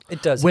help.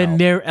 It does when help.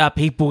 There are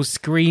people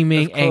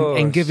screaming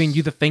and giving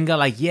you the finger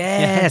like,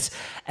 yes,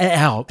 it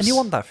helps. And you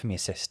want that from your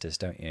sisters,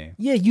 don't you?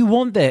 Yeah, you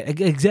want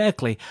that.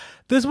 Exactly.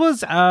 This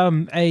was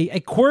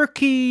a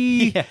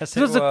quirky... Yes,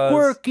 it was a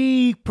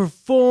quirky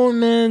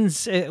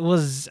performance. I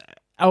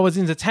was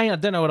entertained. I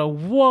don't know what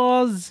it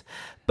was.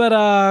 But,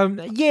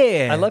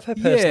 yeah. I love her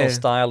personal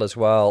style as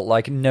well.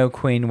 Like, no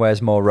queen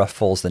wears more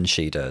ruffles than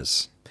she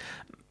does.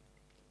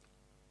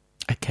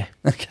 Okay.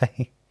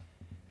 Okay.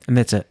 And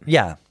that's it.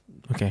 Yeah.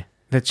 Okay.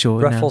 That's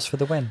your Ruffles for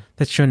the win.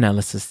 That's your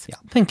analysis. Yeah.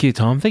 Thank you,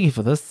 Tom. Thank you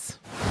for this.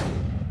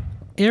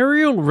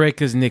 Ariel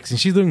Rick is next, and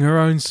she's doing her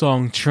own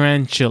song,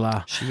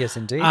 Tarantula. She is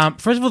indeed.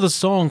 First of all, the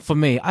song for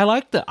me, I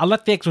liked it. I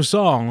liked the actual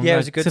song. Yeah, it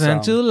was a good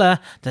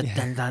Tarantula.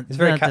 It's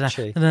very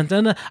catchy. I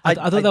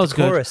thought that was the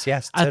good. chorus,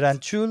 yes.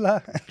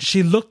 Tarantula.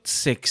 She looked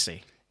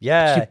sexy.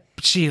 Yeah.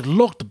 She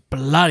looked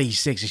bloody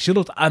sexy. She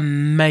looked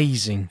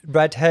amazing.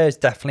 Red hair is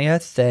definitely her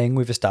thing.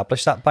 We've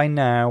established that by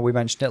now. We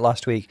mentioned it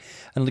last week.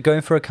 And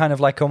going for a kind of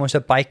like almost a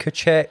biker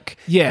chick,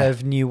 Yeah.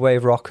 of new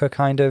wave rocker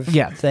kind of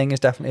thing is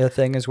definitely a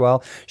thing as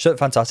well. She looked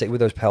fantastic with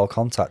those pale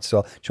contacts as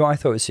well. Do you know what I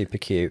thought was super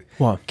cute?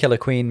 What? Killer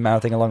Queen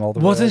mouthing along all the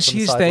Wasn't words on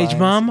she a the stage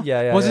sidelines. mom?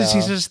 Yeah. Wasn't she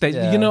a stage?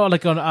 Yeah. You know,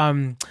 like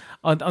on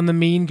the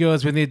Mean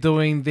Girls when they're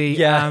doing the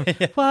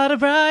what a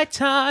bright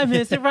time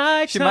is the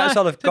right time. She might as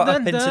well have got up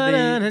into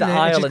the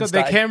aisle she's and got their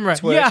started camera.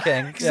 twerking.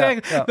 Yeah,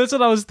 exactly. Yeah. That's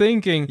what I was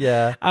thinking.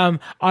 Yeah.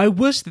 I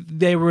wish that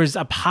there was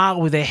a part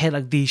where they had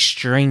like these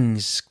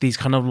strings, these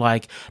kind of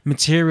like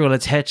material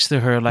attached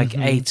to her, like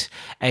eight,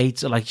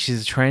 like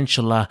she's a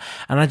tarantula,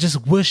 and I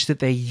just wish that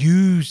they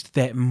used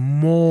that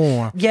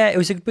more. Yeah, it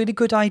was a really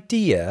good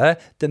idea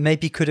that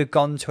maybe could have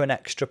gone to an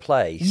extra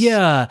place.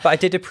 Yeah. But I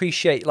did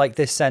appreciate like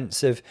this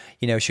sense of,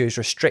 you know, she was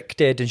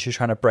restricted and she was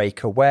trying to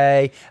break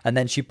away, and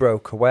then she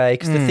broke away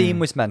because the theme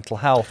was mental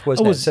health,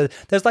 wasn't it? So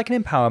there's like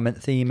an empowerment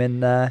theme in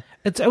there.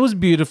 It was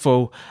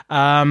beautiful.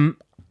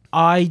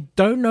 I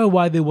don't know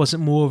why there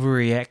wasn't more of a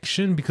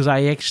reaction, because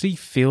I actually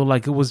feel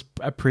like it was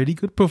a pretty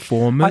good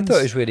performance. I thought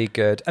it was really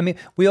good. I mean,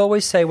 we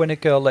always say when a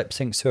girl lip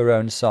syncs to her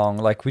own song,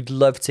 like we'd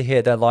love to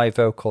hear their live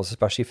vocals,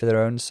 especially for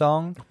their own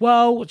song.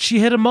 Well, she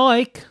had a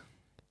mic.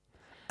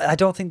 I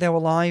don't think they were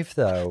live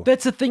though.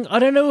 That's the thing. I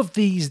don't know if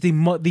these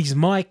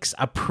mics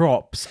are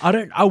props.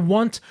 I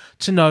want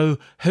to know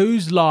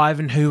who's live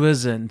and who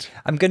isn't.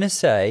 I'm gonna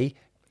say,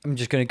 I'm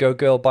just gonna go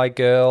girl by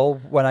girl.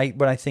 When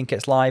I think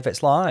it's live,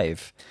 it's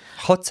live.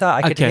 Hota,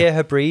 I could hear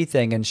her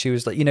breathing, and she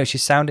was like, you know, she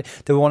sounded.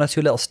 There were one or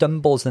two little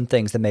stumbles and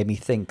things that made me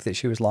think that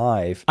she was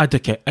live. I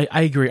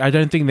agree. I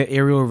don't think that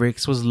Ariel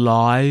Rex was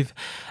live.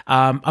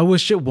 I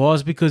wish it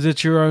was, because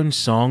it's your own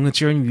song, it's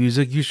your own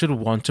music. You should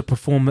want to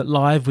perform it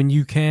live when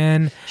you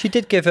can. She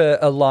did give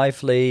a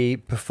lively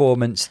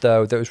performance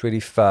though that was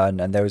really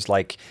fun, and there was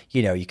like,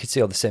 you know, you could see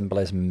all the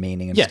symbolism and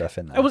meaning and stuff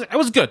in there. It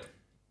was good.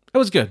 It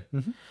was good.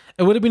 Mm-hmm.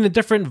 It would have been a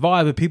different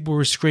vibe if people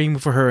were screaming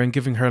for her and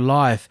giving her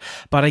life.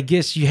 But I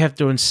guess you have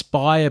to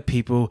inspire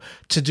people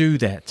to do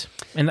that.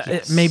 And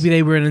maybe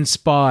they weren't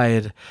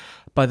inspired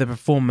by the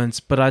performance,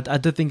 but I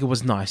did think it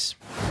was nice.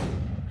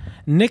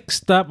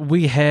 Next up,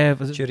 we have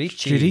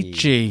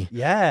Giudice.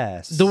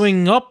 Yes.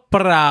 Doing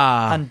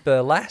opera. And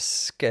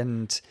burlesque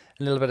and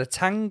a little bit of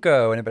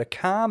tango and a bit of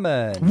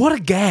Carmen. What a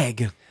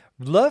gag.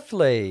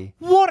 Lovely.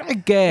 What a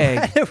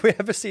gag. Have we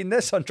ever seen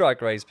this on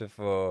Drag Race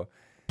before?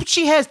 But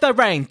she has the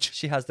range.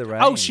 She has the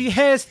range. Oh, she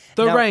has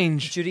the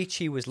range.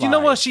 Giudice was Do you know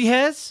what she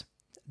has?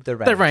 The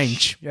range. The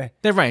range. Yeah.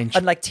 The range.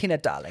 Unlike Tina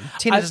Darling.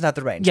 Tina doesn't have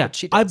the range, Yeah, but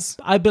she does.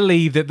 I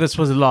believe that this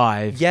was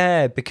live.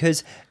 Yeah,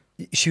 because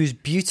she was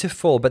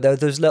beautiful, but there were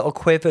those little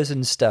quivers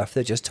and stuff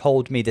that just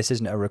told me this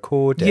isn't a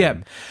recording. Yeah.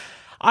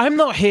 I'm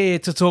not here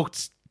to talk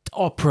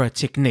opera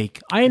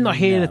technique. I am not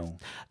here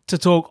to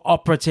talk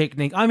opera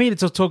technique. I'm here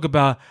to talk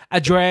about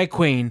a drag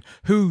queen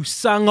who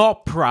sung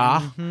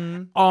opera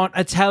on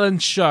a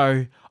talent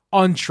show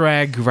on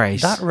Drag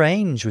Race. That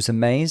range was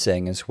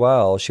amazing as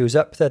well. She was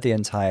up there the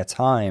entire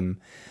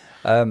time.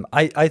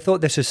 I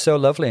thought this was so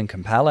lovely and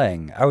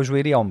compelling. I was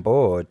really on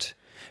board.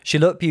 She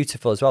looked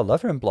beautiful as well.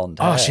 Love her in blonde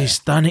hair. Oh, she's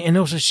stunning. And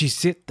also she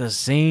set the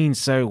scene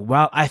so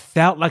well. I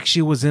felt like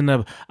she was in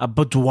a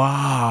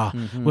boudoir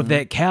with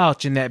that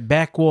couch and that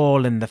back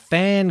wall and the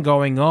fan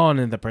going on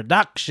and the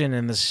production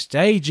and the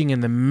staging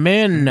and the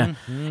men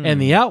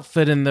and the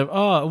outfit and it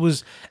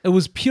was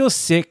pure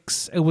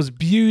sex. It was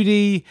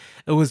beauty.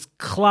 It was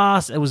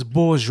class. It was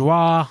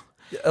bourgeois.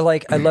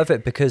 Like, I love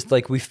it because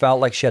like we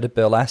felt like she had a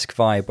burlesque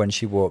vibe when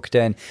she walked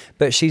in,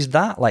 but she's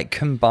that like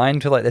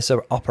combined with like this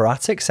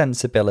operatic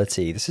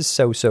sensibility. This is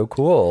so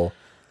cool.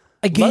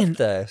 Again, love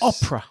this.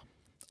 opera.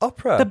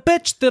 The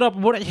bitch did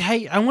opera.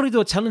 Hey, I want to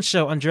do a talent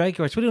show on Drag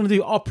Race. We're going to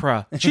do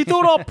opera. She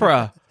thought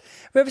opera.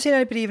 Have you ever seen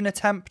anybody even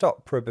attempt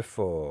opera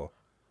before?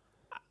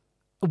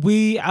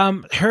 We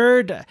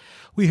heard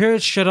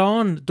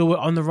Sharon do it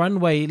on the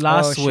runway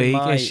last week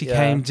as she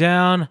came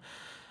down.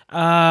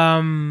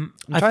 I'm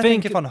trying to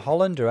think if on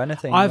Holland or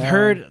anything. I've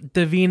heard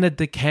Davina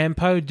De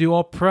Campo do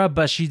opera,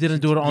 but she didn't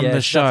do it on the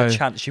show.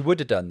 She would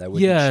have done though,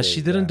 wouldn't she?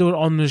 She didn't do it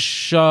on the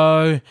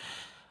show.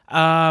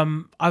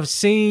 I've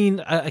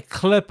seen a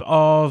clip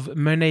of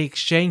Monet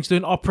Exchange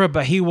doing opera,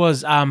 but he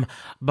was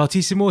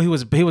Baltissimo.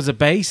 He was a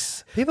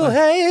bass. People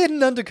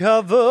hating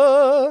undercover.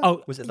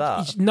 Oh, was it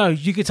that? No,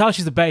 you could tell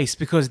she's a bass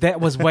because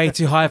that was way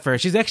too high for her.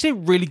 She's actually a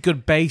really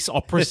good bass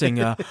opera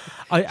singer.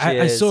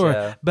 I saw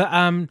her, but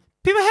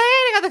people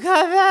hating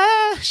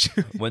undercover.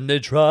 When they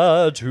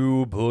try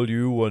to pull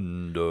you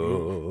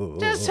under,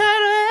 just turn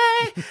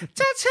away,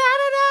 just turn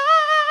it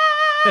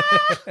on.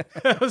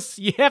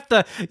 You have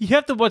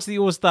to watch the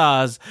All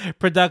Stars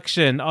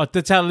production of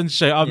the talent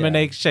show of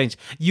Monét X Change.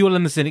 You will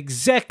understand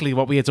exactly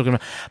what we are talking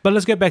about. But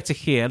let's go back to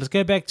here. Let's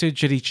go back to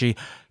Jadichi.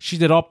 She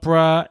did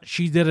opera.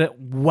 She did it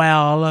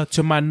well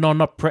to my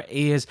non-opera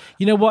ears.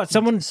 You know what?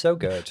 So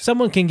good.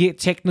 Someone can get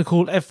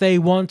technical if they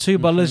want to,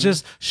 but let's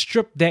just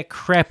strip that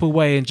crap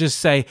away and just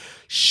say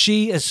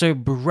she is so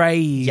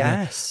brave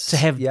to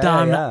have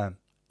done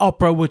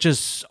opera, which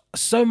is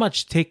so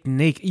much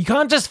technique. You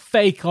can't just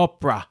fake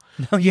opera.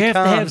 No, you have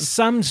can't. to have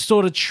some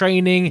sort of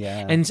training,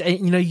 and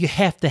you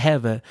have to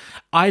have it.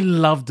 I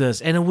loved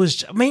this, and it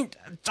was,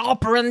 it's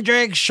opera and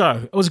drag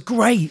show. It was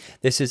great.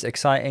 This is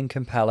exciting,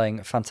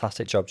 compelling,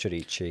 fantastic job,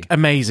 Jadichi.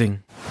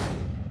 Amazing.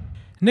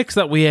 Next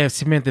up, we have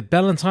Samantha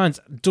Ballantyne's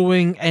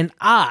doing an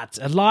art,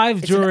 a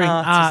live during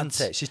art.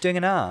 Isn't it? She's doing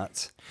an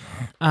art.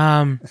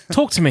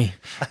 Talk to me.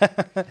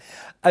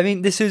 I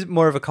mean, this is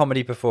more of a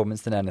comedy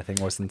performance than anything,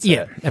 wasn't it?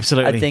 Yeah,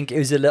 absolutely. I think it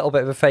was a little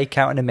bit of a fake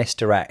out and a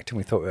misdirect, and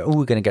we thought, oh,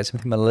 we're going to get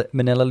something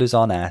Manila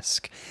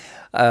Luzon-esque.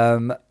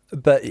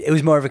 But it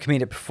was more of a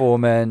comedic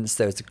performance.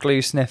 There was the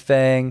glue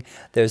sniffing.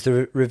 There was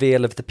the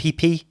reveal of the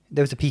pee-pee.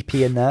 There was a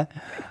pee-pee in there.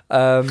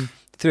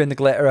 Throwing the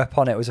glitter up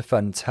on it was a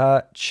fun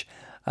touch.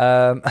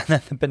 And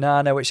then the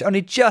banana, which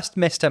only just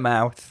missed her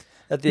mouth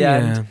at the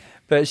end,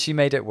 but she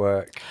made it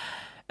work.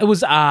 It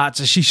was art.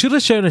 She should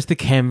have shown us the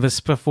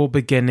canvas before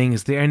beginning,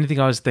 is the only thing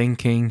I was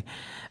thinking.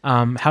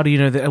 How do you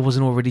know that it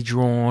wasn't already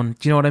drawn?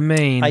 Do you know what I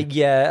mean?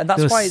 And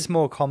that's why it's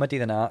more comedy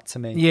than art to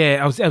me.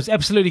 Yeah, it was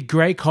absolutely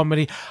great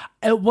comedy.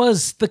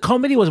 The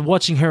comedy was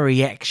watching her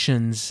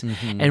reactions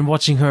and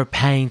watching her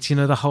paint,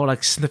 the whole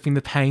like sniffing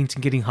the paint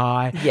and getting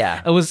high.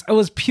 Yeah. It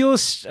was pure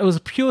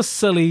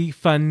silly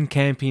fun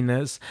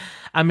campiness.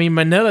 I mean,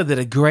 Manila did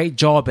a great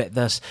job at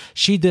this.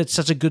 She did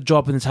such a good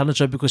job in the talent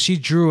show because she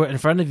drew it in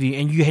front of you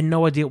and you had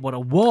no idea what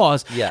it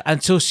was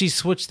until she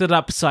switched it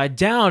upside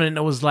down and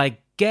it was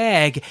like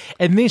gag,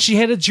 and then she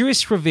had a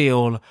dress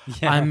reveal.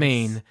 Yes. I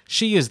mean,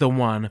 she is the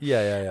one.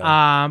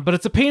 Yeah. But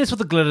it's a penis with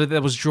the glitter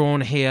that was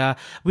drawn here.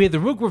 We had the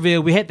Rook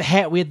reveal, we had the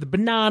hat, we had the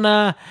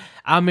banana.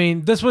 I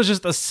mean, this was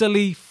just a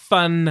silly,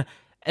 fun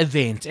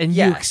event, and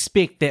you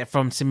expect that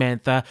from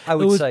Samantha. I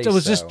would say it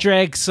was just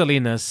drag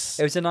silliness.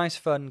 It was a nice,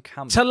 fun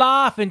camp to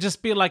laugh and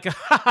just be like,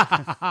 ha ha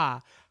ha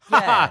ha.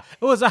 Yeah.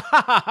 It was a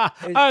ha ha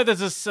ha. Oh, this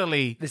is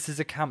silly. This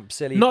is a camp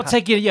silly. Not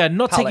taking it too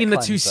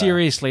cleanser.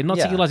 seriously. Not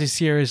taking it too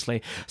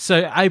seriously.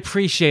 So I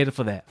appreciate it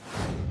for that.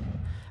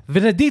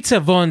 Venedita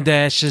Von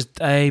Dash is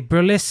a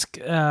burlesque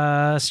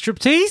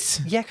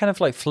striptease. Yeah, kind of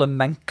like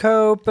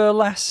flamenco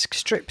burlesque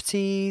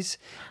striptease.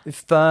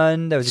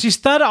 Fun. She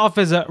started off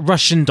as a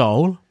Russian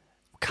doll.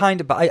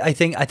 Kind of, but I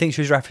think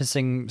she was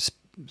referencing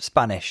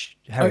Spanish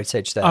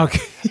heritage there.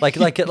 Okay. like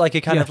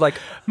a kind of like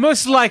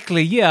most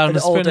likely, on the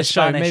Spanish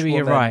show. Maybe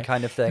you're right.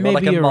 Kind of thing, maybe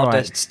or like a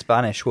modest right.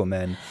 Spanish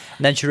woman.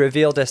 And then she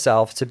revealed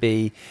herself to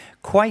be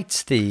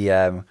quite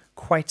the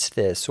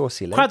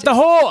saucy lady. Quite the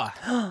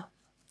whore.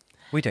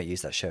 We don't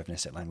use that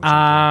chauvinistic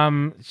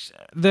language.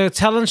 The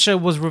talent show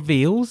was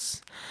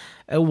reveals.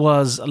 It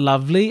was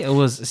lovely. It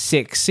was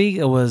sexy.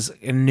 It was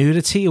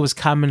nudity. It was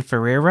Carmen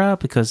Ferreira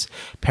because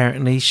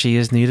apparently she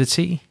is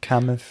nudity.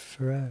 Carmen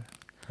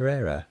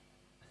Ferreira.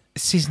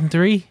 Season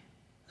 3.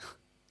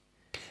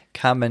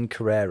 Carmen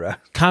Carrera.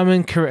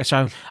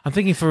 So I'm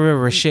thinking Ferrero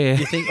Rocher.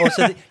 You think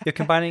also you're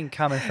combining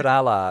Carmen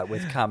Farala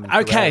with Carmen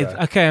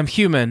Carrera. Okay, I'm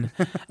human.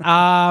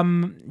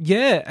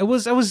 It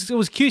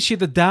was cute. She had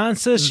the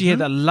dancers. She had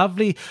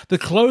the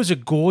clothes are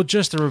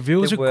gorgeous. The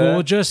reveals are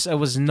gorgeous. It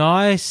was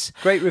nice.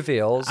 Great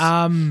reveals.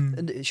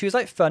 She was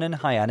like fun and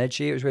high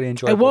energy. It was really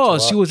enjoyable. It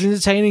was. She was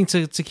entertaining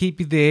to keep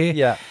you there.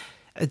 Yeah.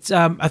 It's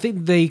I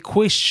think the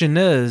question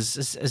is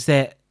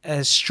that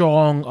as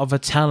strong of a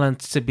talent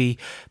to be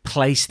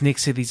placed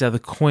next to these other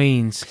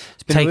queens,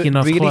 it's been taking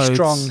off really clothes.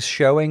 Strong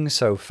showing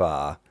so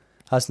far,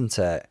 hasn't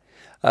it?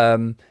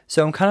 So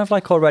I'm kind of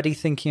like already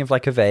thinking of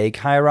like a vague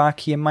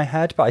hierarchy in my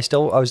head, but I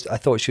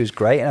thought she was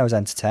great and I was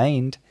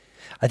entertained.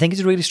 I think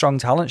it's a really strong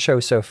talent show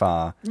so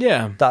far.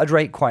 Yeah, that I'd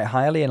rate quite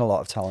highly in a lot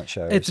of talent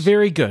shows. It's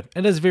very good.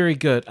 It is very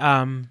good.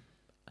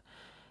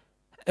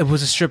 It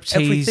was a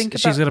striptease.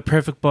 She's got a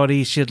perfect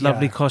body. She had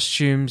lovely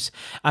costumes.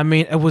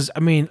 Let's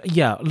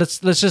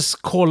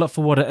just call it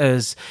for what it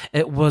is.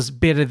 It was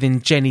better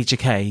than Jenny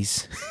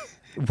Jacquet's.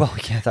 Well,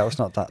 that was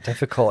not that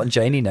difficult, and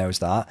Janie knows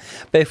that.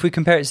 But if we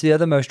compare it to the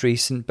other most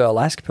recent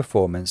burlesque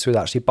performance, it was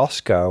actually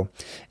Bosco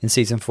in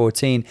season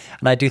 14,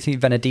 and I do think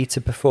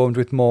Venedita performed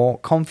with more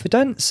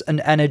confidence and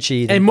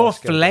energy than and more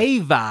Bosco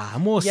flavour,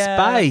 more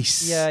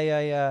spice.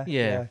 Yeah.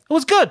 It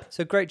was good.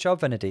 So great job,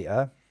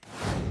 Venedita.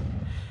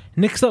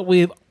 Next up,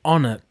 we have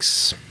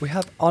Onyx. We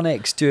have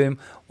Onyx doing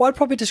what I'd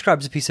probably describe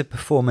as a piece of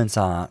performance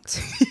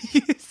art.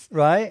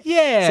 Right?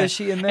 Yeah. So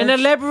she emerged... An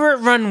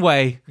elaborate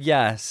runway.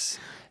 Yes.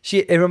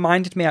 It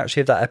reminded me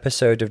actually of that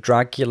episode of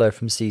Dragula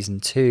from season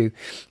 2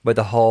 where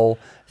the whole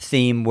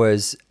theme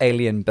was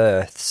alien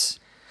births.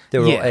 They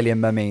were all alien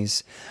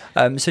mummies.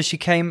 So she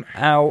came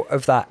out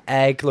of that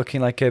egg looking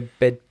like a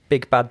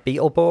big bad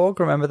Beetleborg.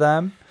 Remember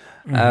them?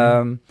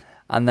 Mm-hmm.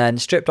 and then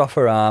stripped off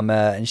her armor,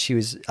 and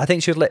I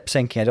think she was lip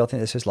syncing. I don't think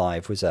this was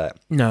live, was it?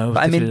 No, but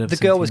I mean, definitely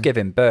the girl was lip-syncing.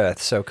 giving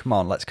birth, so come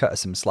on, let's cut her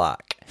some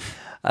slack.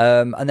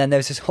 And then there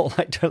was this whole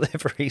like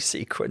delivery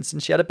sequence,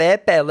 and she had a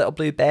baby, a little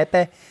blue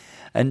baby,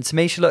 and to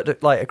me, she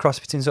looked like a cross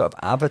between sort of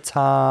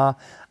Avatar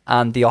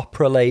and the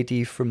opera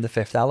lady from The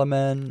Fifth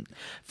Element.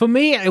 For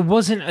me, it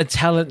wasn't a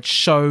talent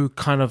show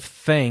kind of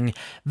thing.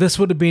 This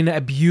would have been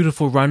a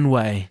beautiful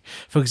runway.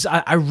 Because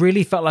I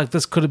really felt like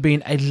this could have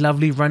been a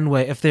lovely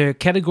runway. If their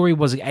category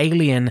was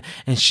alien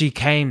and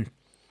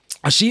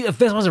if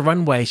this was a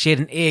runway, she had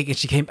an egg and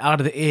she came out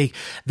of the egg,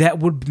 that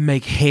would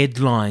make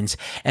headlines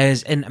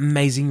as an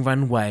amazing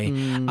runway.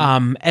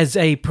 As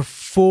a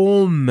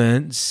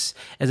performance,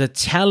 as a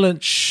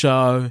talent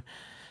show,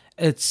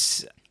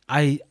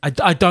 I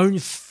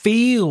don't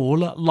feel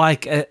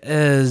like it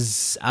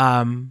is.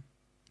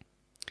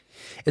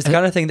 It's the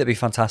kind of thing that'd be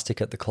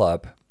fantastic at the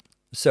club.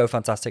 So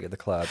fantastic at the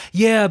club.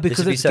 Yeah, because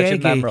would be it's such a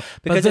gaggy. memorable-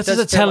 But because this it is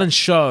does a feel talent like-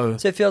 show.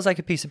 So it feels like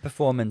a piece of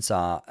performance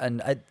art,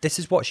 and this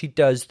is what she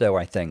does, though.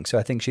 I think so.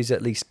 I think she's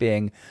at least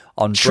being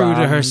on True to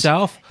brand.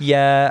 herself?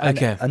 Yeah.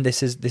 Okay. And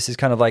this is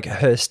kind of like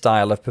her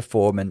style of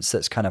performance.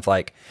 That's kind of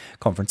like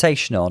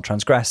confrontational,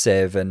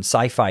 transgressive, and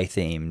sci-fi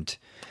themed.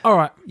 All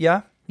right.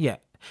 Yeah. Yeah.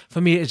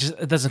 For me,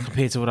 it doesn't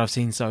compare to what I've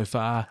seen so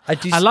far.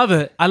 I love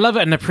it. I love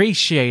it and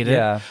appreciate it.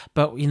 Yeah.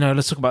 But,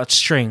 let's talk about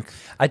strength.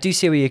 I do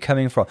see where you're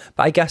coming from,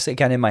 but I guess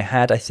again in my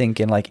head, I think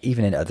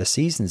even in other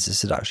seasons,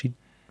 this would actually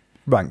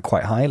rank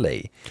quite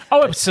highly.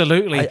 Oh,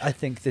 absolutely. I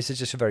think this is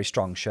just a very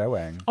strong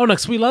showing.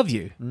 Onyx, we love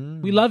you.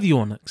 We love you,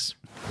 Onyx.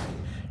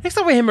 Next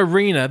up we have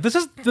Marina. This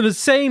is the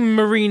same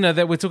Marina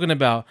that we're talking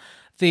about.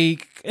 The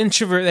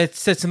introvert that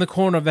sits in the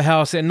corner of the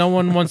house and no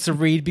one wants to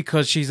read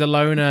because she's a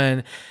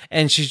loner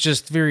and she's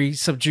just very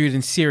subdued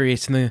and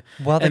serious. Well,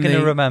 they're going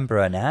to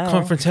remember her now.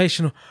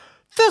 Confrontational.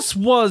 This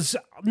was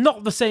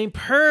not the same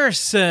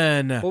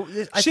person. Well,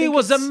 I she think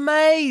was it's-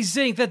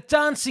 amazing. The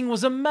dancing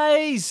was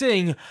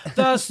amazing.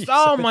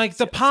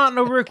 The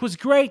partner work was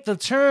great. The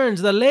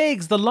turns, the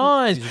legs, the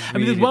lines. I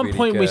mean, there's really, one really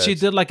point where she good.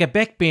 did like a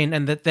back bend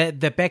and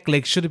the back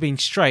leg should have been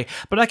straight.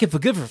 But I can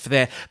forgive her for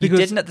that You because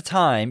didn't at the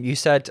time. You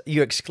said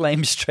you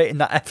exclaimed straight in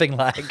that effing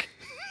leg.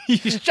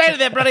 straight at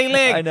that bloody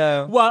leg. I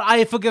know. Well,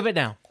 I forgive it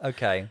now.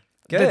 Okay.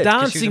 Good, The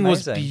 'cause she dancing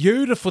was amazing.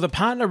 beautiful. The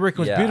partner work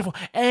was Yeah. beautiful.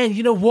 And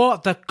you know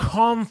what? The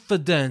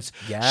confidence.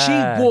 Yes.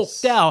 She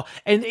walked out.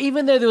 And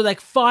even though there were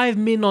like 5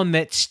 men on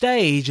that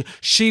stage,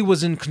 she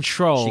was in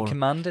control. She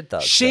commanded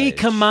that She stage.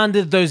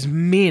 commanded those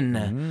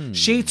men.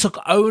 She took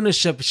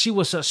ownership. She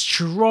was a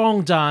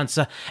strong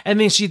dancer. And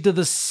then she did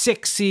the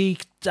sexy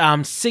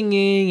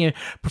singing and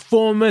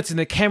performance, and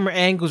the camera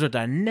angles were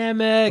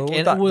dynamic. Oh,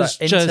 and that it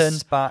was intern's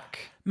just...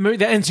 back.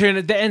 The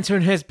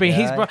intern has been.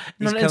 Yeah, Not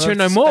he's an come intern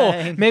no up to more.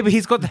 Spain. Maybe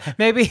he's got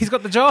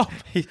the job.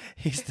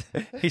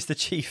 He's the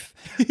chief,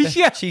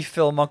 Yeah. chief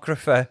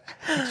filmographer,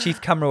 chief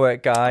camera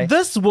work guy.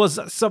 This was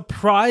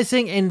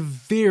surprising and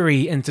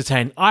very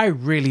entertaining. I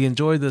really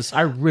enjoyed this.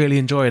 I really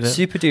enjoyed it.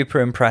 Super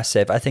duper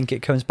impressive. I think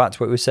it comes back to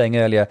what we were saying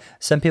earlier.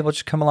 Some people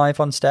just come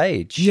alive on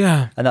stage.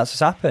 Yeah. And that's what's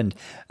happened.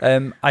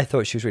 I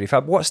thought she was really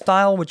fab. What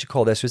style would you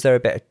call this? Was there a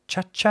bit of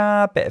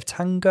cha-cha, bit of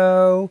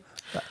tango?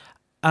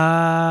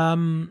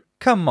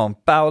 Come on,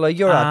 Paola,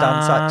 you're our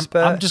dance expert.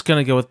 I'm just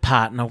gonna go with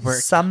partner work.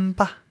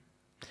 Samba,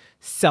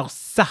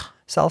 Salsa.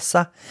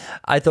 salsa.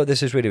 I thought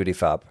this was really, really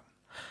fab.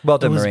 Well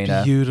It done, was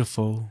Marina.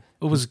 beautiful.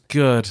 It was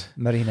good.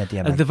 Marina And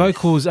Diamante. the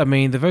vocals. I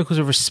mean, the vocals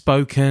were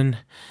spoken.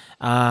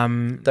 They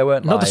weren't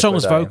Not the live,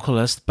 strongest were they?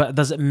 vocalist, but it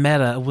doesn't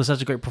matter. It was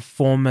such a great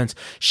performance.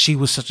 She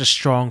was such a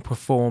strong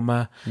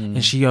performer,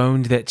 and she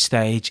owned that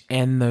stage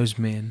and those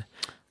men.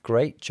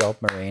 Great job,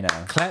 Marina.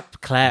 Clap,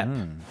 clap.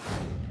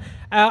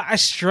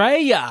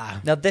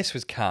 Australia. Now this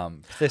was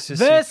camp. This was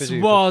This super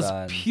duper was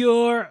fun.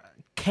 pure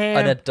camp,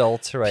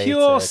 Unadulterated.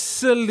 pure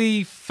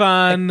silly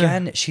fun.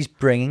 Again, she's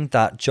bringing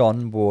that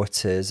John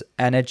Waters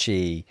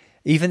energy.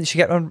 Even she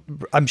kept on.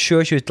 I'm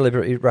sure she was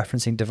deliberately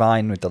referencing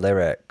Divine with the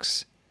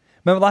lyrics.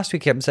 Remember last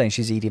week I kept saying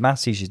she's Edie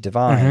Massey, she's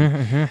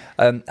Divine.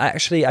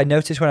 I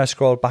noticed when I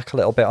scrolled back a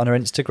little bit on her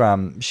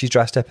Instagram, she's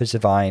dressed up as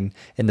Divine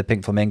in the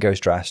Pink Flamingos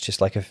dress just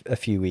like a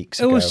few weeks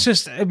It ago. was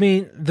just, I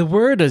mean, the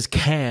word is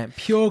camp,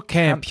 pure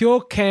camp,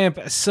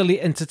 silly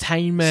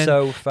entertainment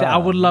So that I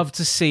would fun. love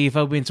to see if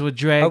I went to a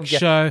drag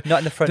show. Not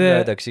in the front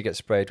row though, because you get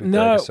sprayed with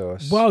burger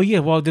sauce. Well,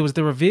 there was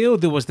the reveal,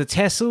 there was the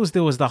tassels,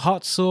 there was the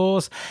hot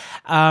sauce.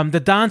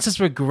 The dancers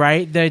were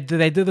great. They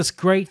did this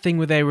great thing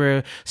where they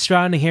were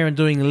surrounding her and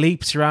doing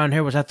leaps around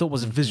her, which I thought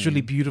was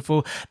visually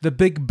beautiful. The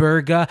big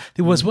burger.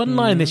 There was one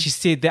line that she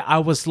said that I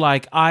was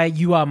like,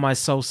 you are my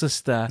soul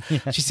sister.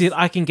 Yes. She said,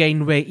 I can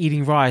gain weight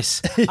eating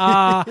rice.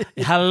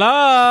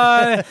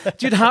 Hello.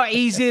 Do you know how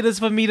easy it is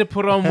for me to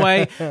put on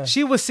weight?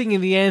 She was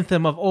singing the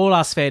anthem of all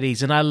us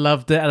fatties, and I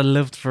loved it. I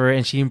lived for it,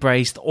 and she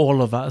embraced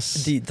all of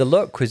us. The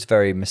look was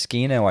very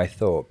Moschino, I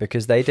thought,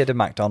 because they did a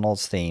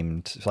McDonald's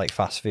themed like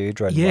fast food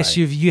runway. Yes,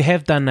 you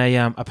have done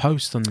a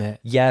post on that.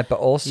 Yeah, but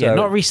also Yeah,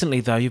 not recently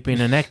though. You've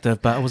been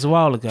inactive, but it was a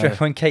while ago.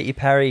 when Katy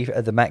Perry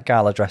at the Met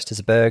Gala dressed as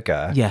a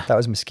burger, Yeah. that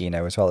was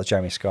Moschino as well as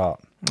Jeremy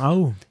Scott.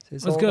 Oh,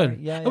 It's it was all good. right.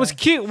 Yeah, It was yeah.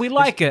 cute. We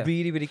like it.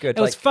 Really, really good.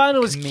 It was fun. It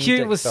was comedic cute.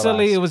 It was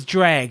silly. It burlesque. was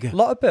drag. A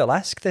lot of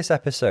burlesque this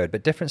episode,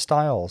 but different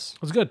styles.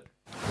 It was good.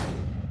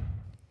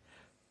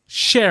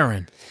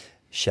 Sharon,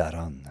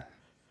 Sharon.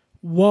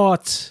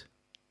 what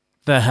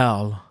the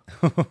hell?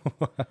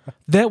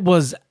 That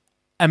was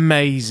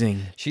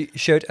amazing. She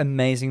showed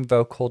amazing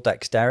vocal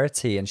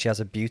dexterity and she has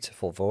a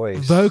beautiful voice.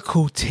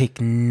 Vocal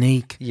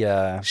technique.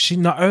 Yeah. She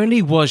not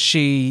only was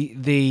she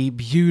the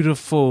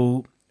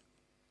beautiful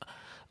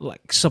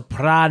like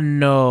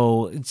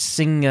soprano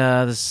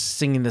singer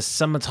singing the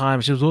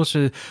summertime, she was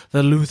also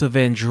the Luther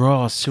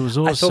Vandross. She was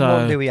I also thought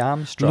more Louis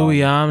Armstrong.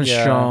 Louis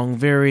Armstrong,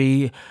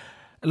 very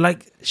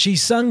like she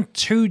sung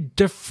two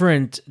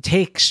different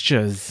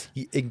textures,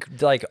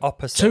 Like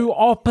opposite. two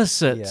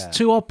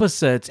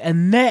opposites,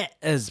 and that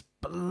is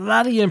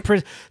bloody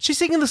impressive. She's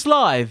singing this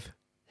live.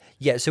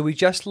 Yeah, so we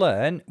just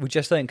learned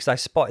because I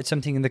spotted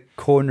something in the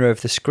corner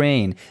of the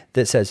screen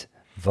that says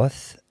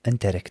voz en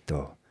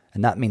directo,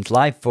 and that means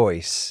live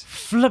voice.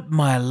 Flip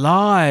my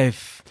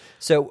life.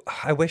 So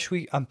I wish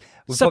we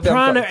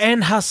Soprano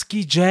and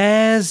husky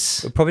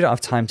jazz. we probably don't have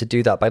time to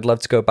do that, but I'd love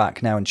to go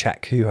back now and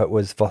check who it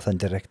was voz en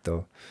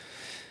directo.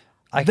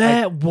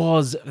 That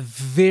was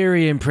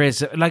very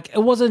impressive. Like, it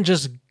wasn't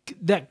just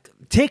that.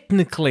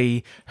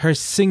 Technically, her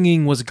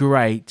singing was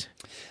great.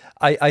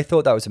 I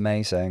thought that was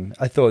amazing.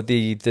 I thought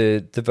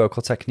the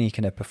vocal technique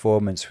in her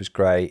performance was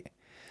great.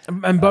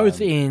 And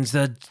both ends,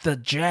 the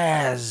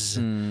jazz,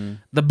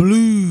 the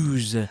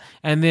blues,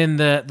 and then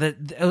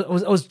it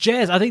was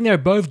jazz. I think they were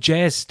both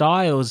jazz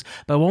styles,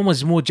 but one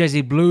was more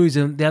jazzy blues,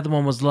 and the other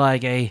one was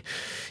like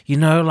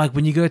like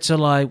when you go to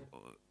like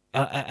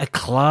a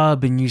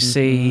club and you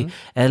see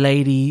a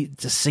lady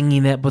just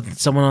singing that with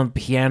someone on the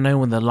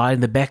piano and the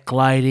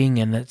backlighting,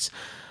 and it's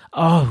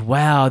oh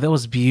wow, that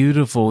was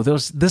beautiful.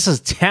 This is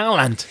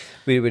talent.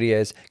 Really, really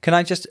is. Can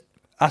I just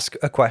ask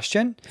a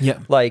question? Yeah.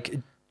 Like,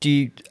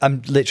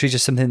 I'm literally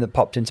just something that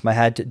popped into my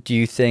head. Do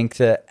you think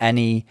that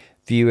any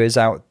viewers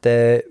out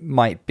there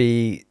might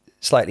be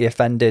slightly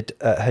offended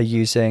at her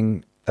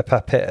using a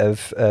puppet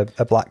of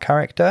a black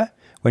character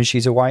when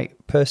she's a white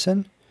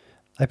person,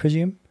 I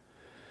presume?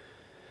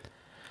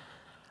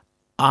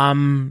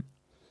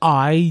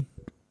 I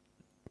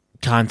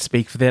can't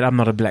speak for that. I'm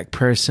not a black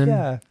person.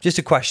 Yeah. Just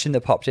a question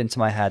that popped into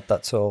my head,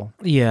 that's all.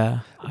 Yeah.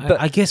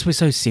 But- I guess we're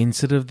so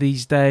sensitive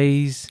these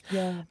days.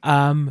 Yeah.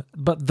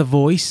 But the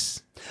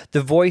voice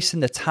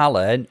and the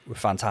talent were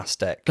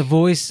fantastic.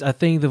 I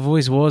think the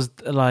voice was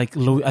like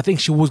Louis. I think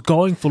she was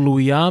going for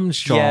Louis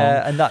Armstrong.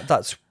 Yeah, and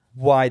that's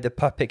why the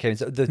puppet came.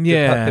 The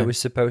puppet was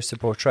supposed to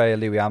portray a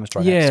Louis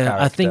Armstrong. Yeah,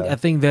 I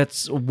think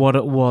that's what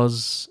it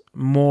was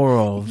more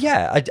of.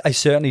 Yeah, I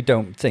certainly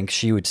don't think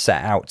she would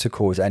set out to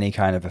cause any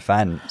kind of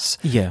offence.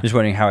 Yeah. Just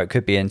wondering how it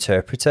could be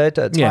interpreted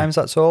at times.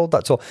 That's all.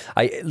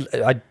 I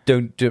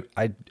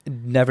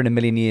never in a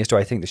million years do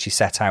I think that she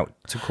set out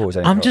to cause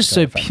any. I'm just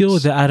so offence. pure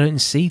that I don't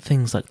see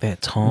things like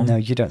that, Tom. No,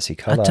 you don't see I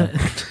colour.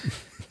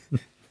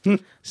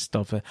 don't-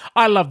 Stop it.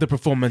 I love the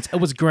performance. It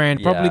was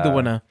grand. Probably the Yeah.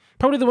 winner.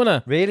 Probably the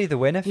winner. Really, the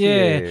winner for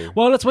Yeah. you?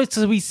 Well, let's wait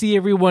till we see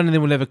everyone and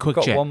then we'll have a quick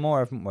Got chat. one more,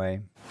 haven't we?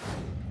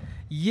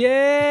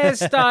 Yes,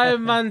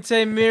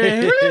 Diamante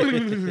Miri.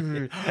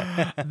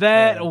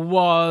 That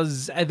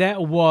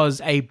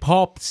was a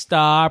pop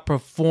star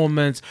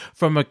performance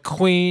from a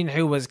queen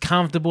who was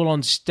comfortable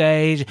on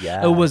stage.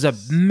 Yes. It was a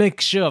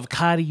mixture of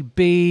Cardi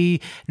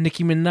B,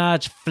 Nicki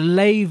Minaj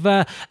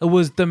flavor. It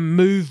was the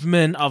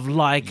movement of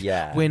like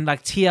when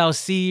like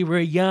TLC were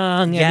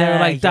young and they were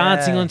like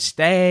dancing on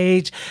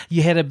stage.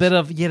 You had a bit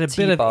of every you had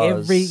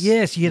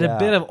a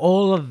bit of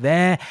all of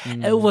that.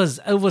 It was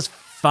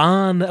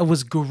fun. It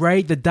was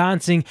great. The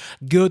dancing,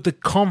 good. The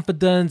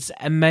confidence,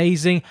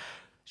 amazing.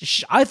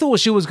 I thought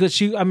she was good.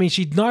 She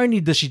not only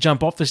did she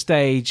jump off the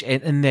stage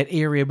and in that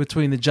area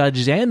between the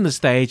judges and the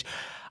stage,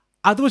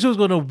 I thought she was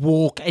going to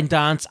walk and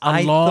dance along.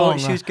 I thought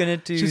she was going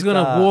to do. She was going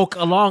to walk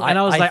along, and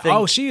I was like,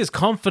 "Oh, she is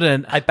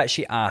confident." I bet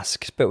she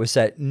asked, but was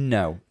said,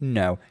 "No,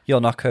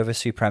 you'll knock over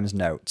Supreme's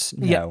notes."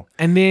 No, Yeah.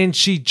 And then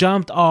she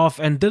jumped off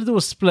and did a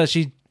little split.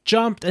 She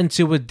jumped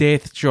into a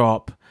death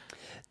drop.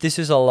 This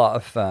was a lot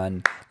of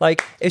fun.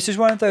 Like, it's just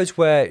one of those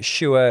where,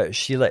 sure,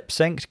 she lip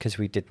synced because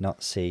we did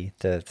not see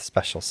the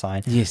special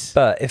sign. Yes.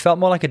 But it felt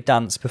more like a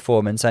dance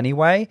performance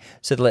anyway,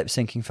 so the lip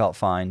syncing felt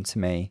fine to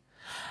me.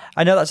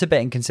 I know that's a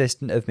bit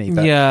inconsistent of me,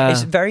 but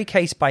it's very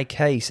case by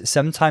case.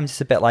 Sometimes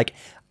it's a bit like,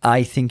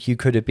 I think you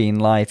could have been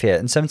live here.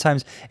 And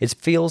sometimes it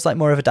feels like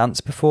more of a dance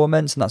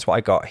performance, and that's what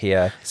I got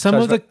here.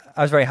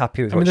 I was very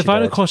happy with what the she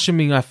final did.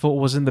 costuming I thought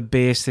wasn't the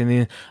best, and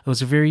then it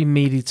was a very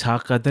meaty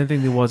tuck. I don't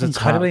think there was a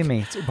Incredibly tuck.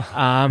 meaty.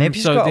 Maybe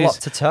she's got a lot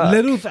to tuck.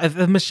 If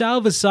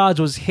Michelle Visage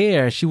was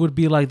here, she would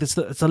be like this.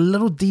 It's a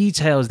little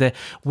details that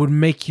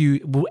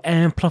will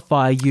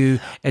amplify you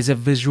as a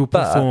visual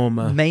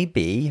performer.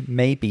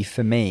 Maybe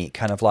for me,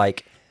 kind of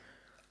like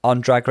on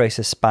Drag Race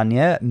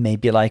España,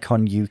 maybe like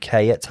on UK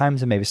at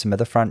times, and maybe some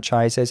other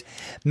franchises,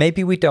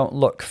 maybe we don't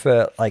look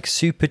for like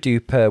super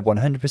duper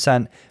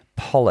 100%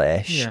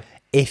 polish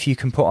if you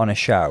can put on a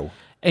show.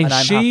 And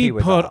I'm she happy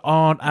with put that.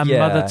 on a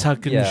Yeah, Mother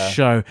Tucking yeah.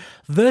 show.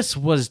 This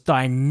was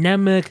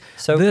dynamic.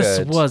 So this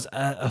good. was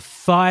a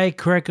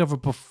firecracker of a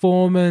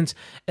performance.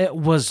 It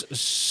was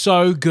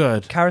so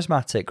good.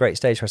 Charismatic, great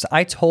stage presence.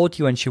 I told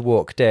you when she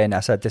walked in, I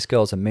said, this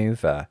girl's a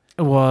mover.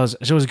 It was.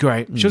 She was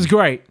great. She was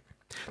great.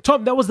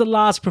 Tom, that was the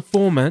last It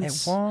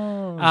performance.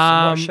 was.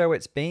 What show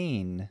it's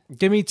been?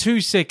 Give me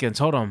 2 seconds.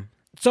 Hold on.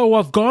 So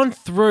I've gone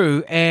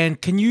through, and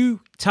can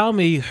you tell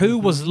me who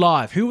was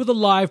live? Who were the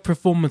live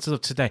performances of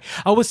today?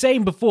 I was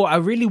saying before, I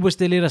really wish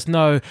they let us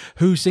know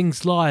who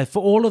sings live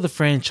for all of the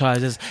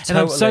franchises. And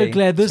I'm so Totally,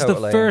 glad this is the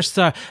totally. first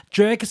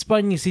Drag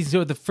España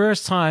season 2, the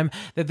first time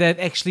that they've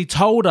actually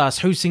told us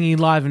who's singing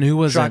live and who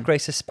wasn't. Drag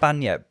Race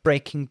España,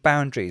 breaking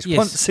boundaries Yes.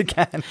 once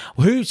again.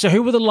 So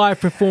who were the live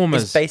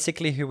performers? It's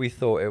basically who we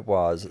thought it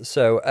was.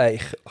 So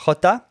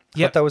Jota,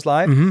 Yep. Jota was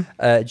live,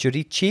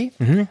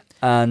 Jurichi,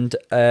 and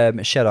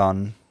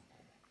Sharon.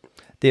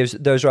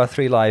 Those are our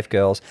 3 live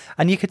girls,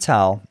 and you could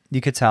tell.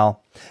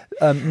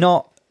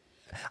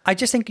 I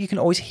just think you can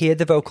always hear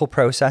the vocal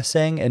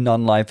processing in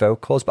non-live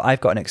vocals, but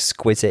I've got an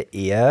exquisite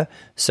ear,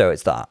 so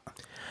it's that.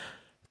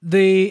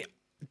 The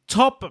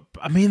top,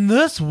 I mean,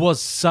 this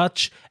was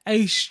such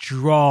a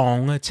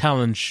strong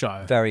talent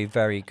show. Very,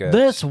 very good.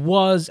 This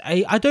was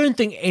I don't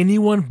think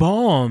anyone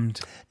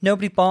bombed.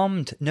 Nobody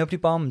bombed.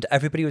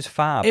 Everybody was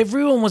fab.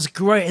 Everyone was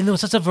great, and there was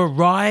such a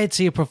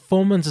variety of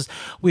performances.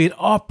 We had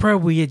opera,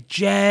 we had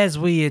jazz,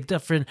 we had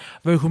different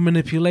vocal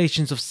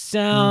manipulations of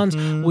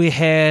sound. We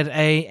had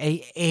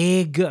a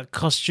egg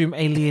costume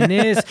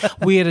alienist.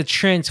 We had a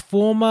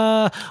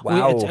transformer.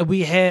 Wow.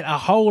 We had a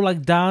whole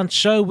dance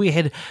show. We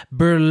had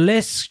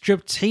burlesque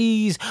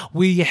striptease.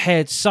 We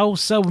had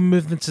salsa. We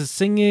moved into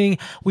singing.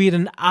 We had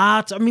an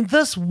art. I mean,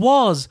 this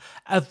was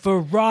a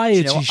variety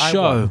You know what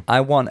show.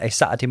 I want a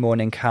Saturday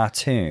morning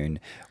cartoon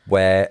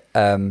where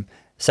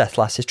Seth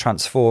Lass's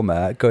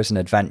Transformer goes on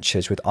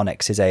adventures with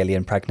Onyx's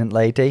alien pregnant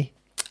lady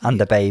and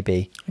the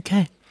baby.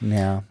 Okay.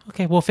 Yeah.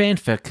 Okay, well,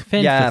 fanfic.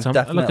 Yeah, So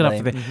I'm looking up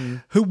for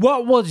definitely. that.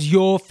 What was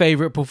your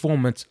favorite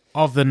performance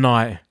of the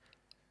night?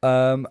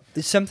 There's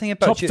something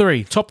about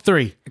Top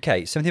three.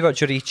 Okay, something about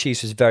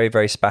Jurichi's was very,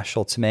 very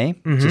special to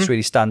me. Just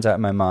really stands out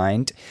in my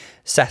mind.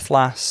 Seth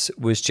Lass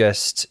was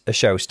just a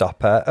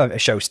showstopper, a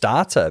show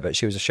starter, but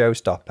she was a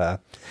showstopper.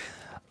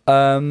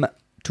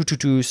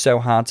 So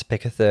hard to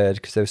pick a third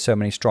because there were so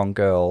many strong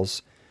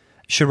girls.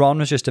 Sharon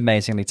was just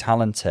amazingly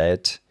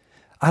talented.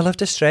 I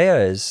loved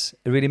Estrella's.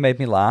 It really made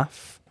me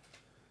laugh.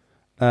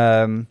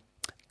 Go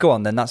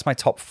on then, that's my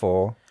top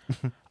 4.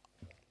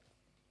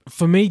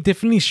 For me,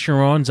 definitely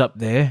Sharon's up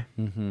there.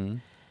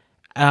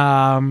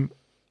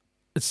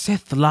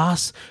 Seth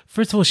Lass,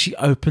 first of all, she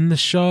opened the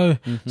show,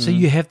 so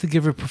you have to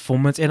give her a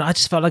performance, and I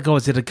just felt like I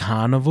was at a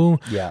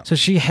carnival. Yeah. So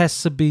she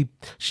has to be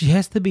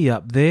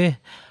up there.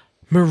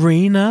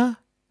 Marina,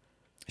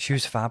 She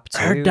was fab too.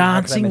 her How could I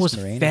dancing miss was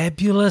Marina?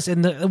 fabulous,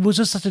 and it was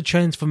just such a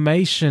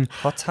transformation.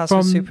 Hot Has from-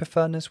 was super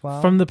fun as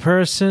well. From the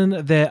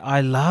person that I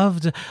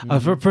loved,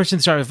 for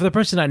the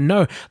person I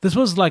know, this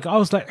was I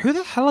was like, who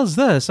the hell is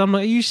this? I'm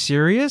like, are you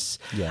serious?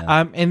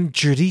 Yeah. And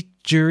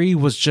Jury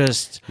was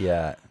just,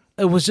 Yeah.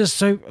 it was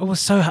so,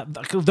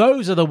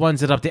 those are the ones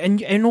that are up there.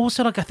 And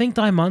also, I think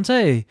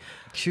Diamante.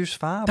 She was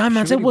fab.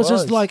 Diamante She really was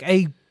just like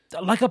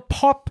a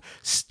pop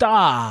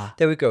star.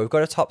 There we go. We've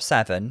got a top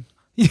 7.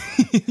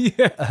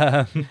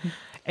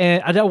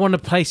 And I don't want to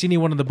place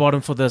anyone on the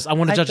bottom for this. I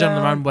want to judge it on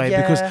the runway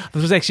because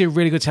this was actually a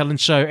really good talent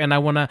show, and I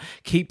want to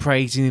keep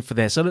praising it for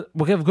that. So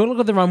we'll go look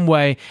at the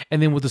runway,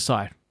 and then we'll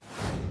decide.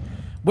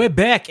 We're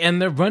back in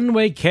the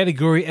runway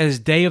category as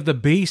Day of the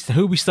Beast.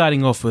 Who are we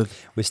starting off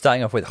with? We're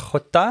starting off with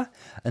Jota.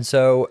 And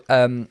so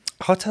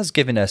Jota's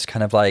given us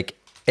kind of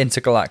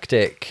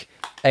intergalactic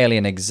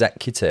alien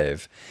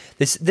executive.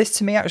 This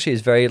to me actually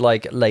is very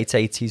late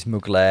 80s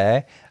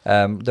Mugler.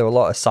 There were a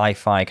lot of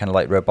sci-fi kind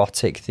of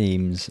robotic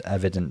themes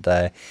evident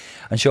there.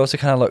 And she also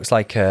kind of looks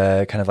like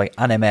a kind of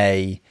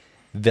anime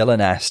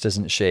villainess,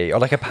 doesn't she? Or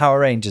like a Power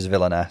Rangers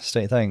villainess,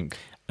 don't you think?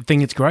 I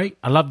think it's great.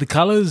 I love the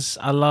colors.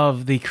 I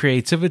love the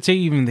creativity,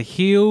 even the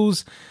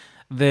heels,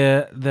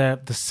 the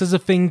scissor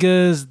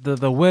fingers,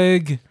 the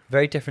wig.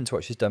 Very different to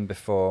what she's done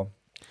before.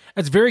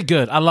 It's very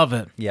good. I love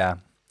it. Yeah.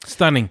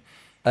 Stunning.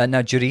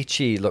 Now,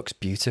 Jurichi looks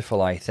beautiful,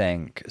 I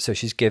think. So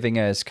she's giving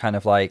us kind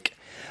of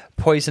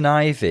Poison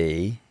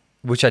Ivy,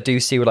 which I do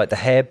see with the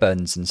hair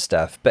buns and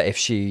stuff. But if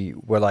she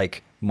were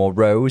more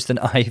Rose than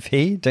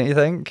Ivy, don't you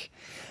think?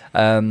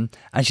 And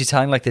she's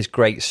telling this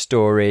great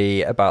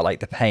story about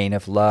the pain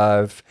of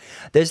love.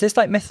 There's this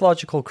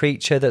mythological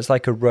creature that's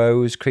a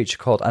rose creature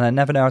called, and I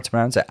never know how to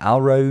pronounce it,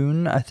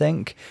 Alroun, I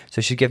think. So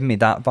she's giving me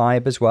that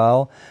vibe as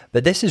well.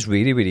 But this is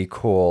really, really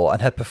cool.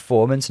 And her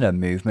performance and her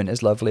movement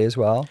is lovely as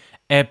well.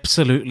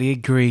 Absolutely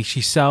agree.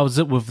 She sells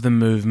it with the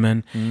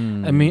movement. I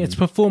mean, it's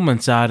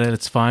performance art at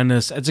its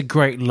finest. It's a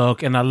great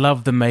look, and I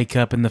love the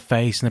makeup and the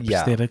face and the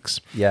prosthetics.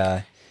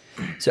 Yeah.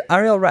 So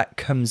Ariel Rec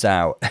comes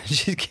out and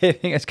she's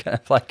giving us kind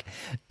of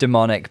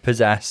demonic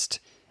possessed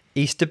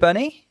Easter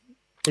bunny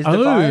is the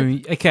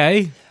vibe.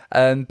 Okay.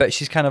 But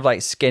she's kind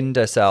of skinned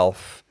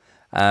herself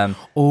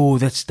Oh,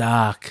 that's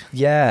dark.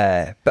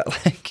 Yeah, but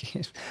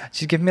like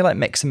she's giving me like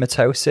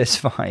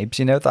myxomatosis vibes.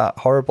 You know, that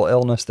horrible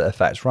illness that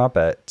affects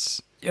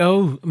rabbits.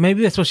 Oh,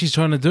 maybe that's what she's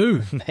trying to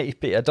do.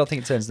 Maybe. I don't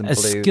think it turns them A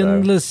blue, though.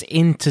 skinless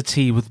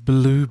entity with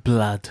blue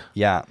blood.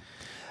 Yeah.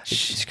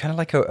 She's kind of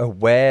like a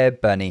were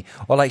bunny.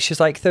 Or like she's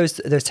like those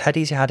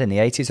teddies you had in the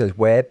 80s, those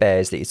were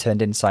bears that you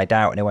turned inside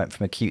out and it went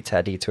from a cute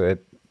teddy to a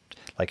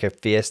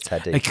fierce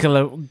teddy. A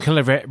killer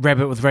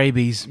rabbit with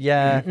rabies.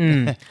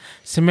 Yeah.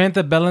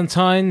 Samantha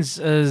Ballantyne's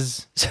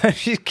is... So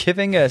she's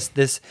giving us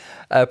this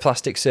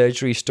plastic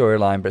surgery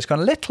storyline, but it's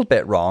gone a little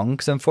bit wrong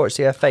because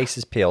unfortunately her face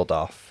is peeled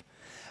off.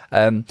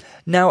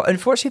 Now,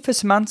 unfortunately for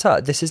Samantha,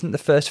 this isn't the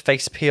first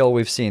face peel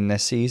we've seen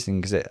this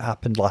season because it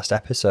happened last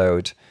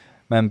episode.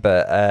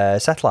 Remember,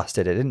 Seth last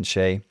did it, didn't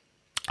she?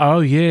 Oh,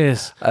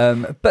 yes.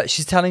 But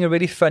she's telling a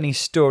really funny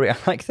story. I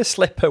like the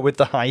slipper with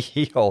the high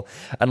heel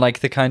and like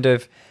the kind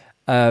of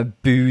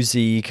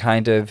boozy,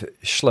 kind of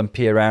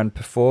schlumpy around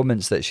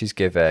performance that she's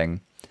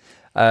giving.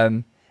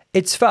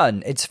 It's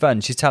fun. It's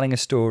fun. She's telling a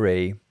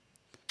story,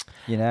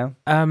 you know?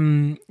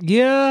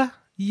 Yeah.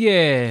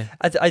 The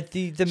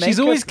makeup, she's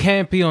always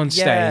campy on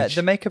stage. Yeah,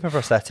 the makeup and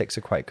prosthetics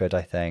are quite good,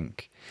 I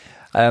think.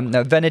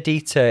 Now,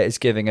 Venedita is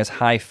giving us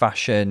high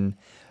fashion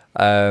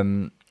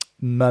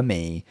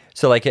mummy.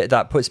 So, like,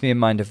 that puts me in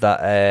mind of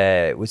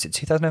that, was it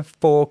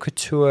 2004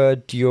 Couture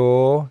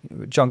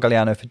Dior? John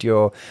Galliano for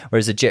Dior, where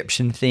it's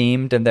Egyptian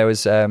themed, and there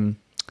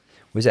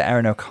was it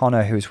Erin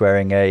O'Connor who was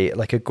wearing a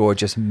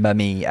gorgeous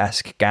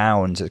mummy-esque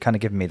gown? So it's kind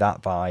of giving me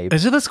that vibe.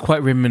 Is it? That's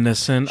quite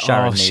reminiscent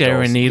of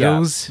Sharon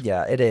Needles.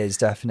 Yeah, it is,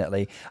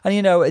 definitely. And,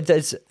 you know,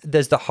 there's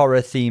the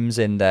horror themes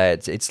in there.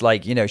 It's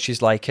like, you know,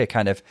 she's like a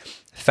kind of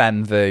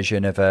femme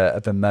version of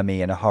a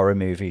mummy in a horror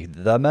movie.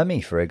 The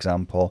Mummy, for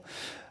example.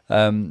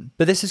 But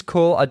this is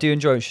cool. I do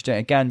enjoy what she's doing.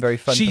 Again, very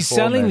fun She's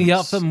selling the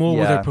outfit more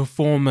with her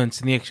performance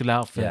than the actual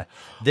outfit. Yeah.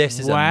 This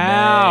is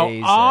Wow.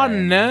 amazing.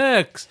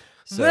 Onyx.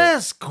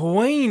 This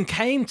queen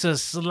came to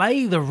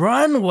slay the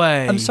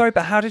runway. I'm sorry,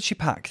 but how did she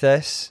pack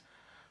this?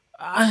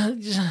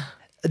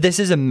 This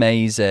is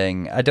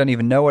amazing. I don't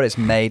even know what it's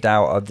made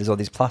out of. There's all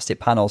these plastic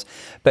panels,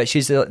 but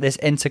she's this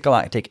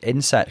intergalactic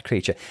insect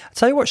creature. I'll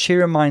tell you what she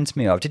reminds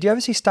me of. Did you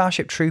ever see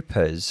Starship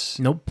Troopers?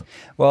 Nope.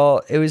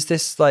 Well, it was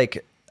this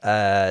like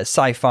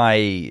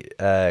sci-fi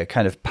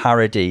kind of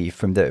parody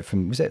from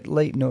was it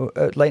late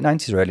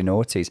 90s or early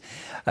noughties?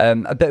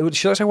 But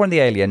she looks like one of the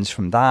aliens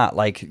from that,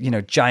 like, you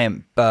know,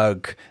 giant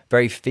bug,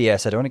 very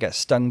fierce. I don't want to get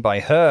stung by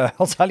her.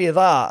 I'll tell you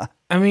that.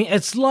 I mean,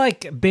 it's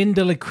like Ben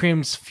de la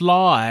Creme's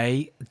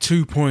Fly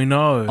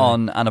 2.0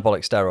 on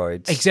anabolic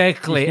steroids.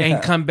 Exactly,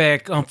 and come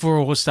back on For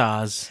All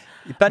Stars.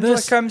 Ben de la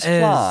Creme's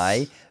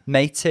Fly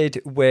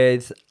mated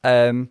with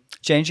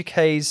J&J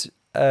K's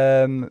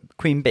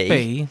Queen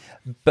Bee,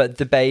 but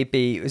the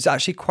baby was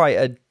actually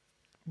it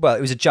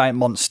was a giant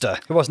monster.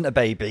 It wasn't a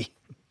baby.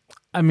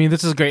 I mean,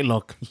 this is a great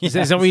look. Yes.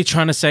 Is that what you're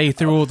trying to say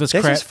through all this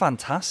crap? This is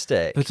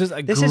fantastic. This is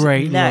this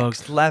great is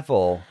next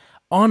level.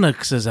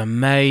 Onyx is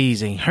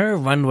amazing. Her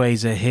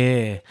runways are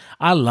here.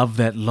 I love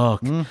that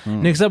look.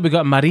 Mm-hmm. Next up, we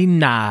got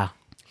Marina.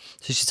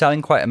 So she's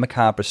telling quite a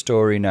macabre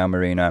story now,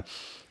 Marina.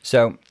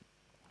 So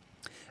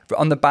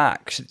on the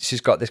back,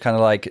 she's got this kind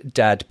of like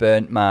dead,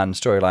 burnt man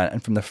storyline.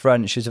 And from the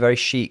front, she's a very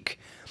chic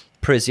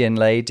Parisian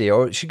lady.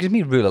 Or she gives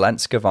me Rula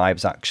Lenska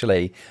vibes,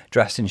 actually,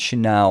 dressed in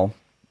Chanel.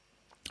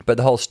 But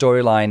the whole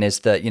storyline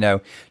is that, you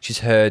know, she's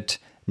heard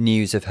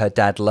news of her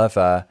dead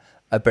lover.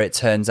 But it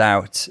turns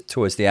out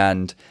towards the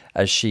end,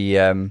 as she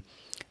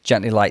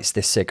gently lights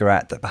this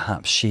cigarette, that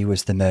perhaps she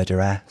was the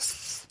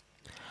murderess.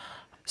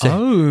 So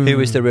who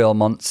is the real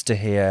monster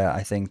here,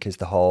 I think, is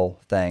the whole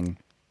thing.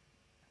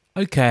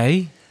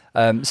 Okay.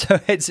 So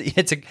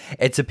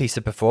it's a piece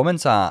of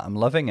performance art. I'm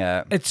loving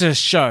it. It's a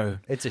show.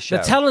 It's a show.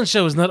 The talent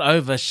show is not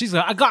over. She's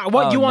like, I got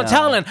what you want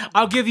talent.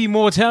 I'll give you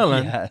more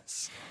talent.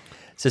 Yes.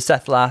 So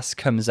Seth Lass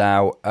comes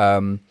out.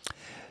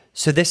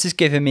 So this is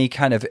giving me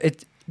kind of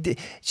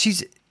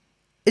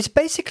it's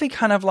basically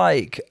kind of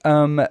like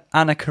Anna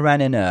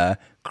Karenina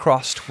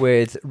crossed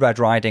with Red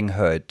Riding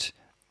Hood.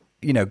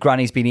 You know,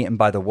 Granny's been eaten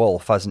by the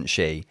wolf, hasn't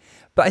she?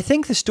 But I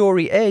think the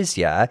story is,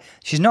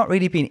 she's not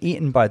really been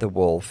eaten by the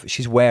wolf.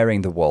 She's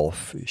wearing the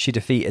wolf. She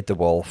defeated the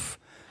wolf.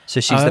 So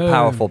she's the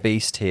powerful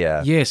beast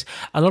here. Yes.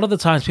 A lot of the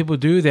times people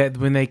do that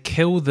when they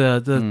kill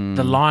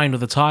the lion or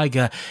the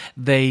tiger,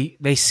 they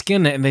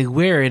skin it and they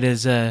wear it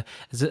as a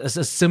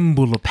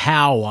symbol of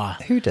power.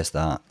 Who does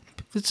that?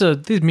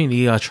 There's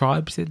many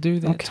tribes that do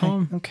that,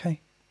 Tom. Okay.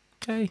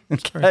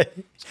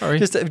 Sorry.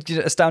 Just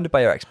astounded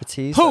by your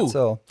expertise. Who? That's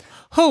all.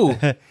 Who?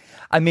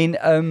 I mean,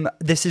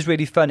 this is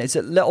really fun. It's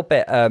a little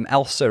bit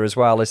Elsa as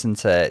well,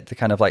 isn't it? The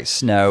kind of like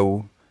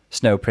snow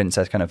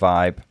princess kind of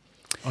vibe.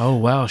 Oh,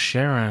 wow,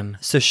 Sharon.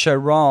 So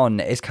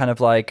Sharon is kind of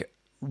like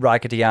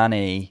Raggedy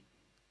Annie.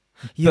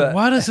 Yeah,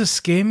 why does this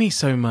scare me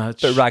so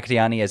much? But Raggedy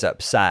Annie is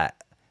upset.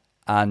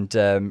 And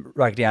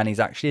Raggedy Annie's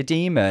actually a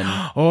demon.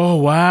 Oh,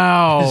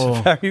 wow.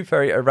 It's very,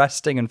 very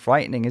arresting and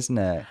frightening, isn't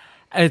it?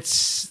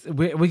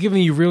 we're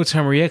giving you real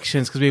time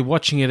reactions because we're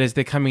watching it as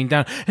they're coming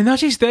down, and now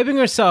she's stabbing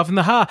herself in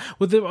the heart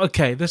with the.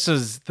 Okay, this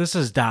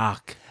is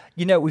dark.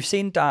 You know, we've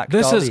seen Dark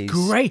This Dollies is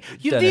great.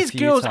 done a These few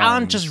girls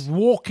aren't times. just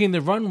walking the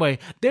runway;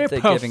 they're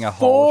giving a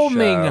whole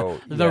performing show.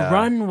 the Yeah.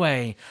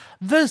 runway.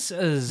 This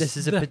is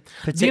a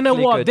particularly you know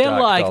what? good They're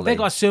Dark like Dolly. they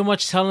got so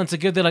much talent to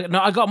give. They're like, no,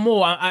 I got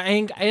more.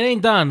 It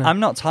ain't done. I'm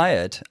not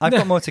tired. I've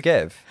got more to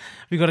give.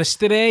 We got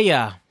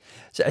Estrella.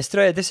 So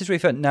Estrella, this is really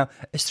fun. Now,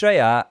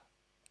 Estrella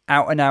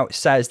out and out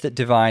says that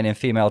Divine in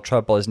Female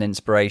Trouble is an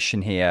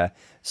inspiration here.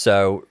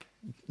 So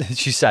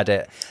she said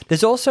it.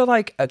 There's also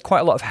like quite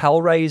a lot of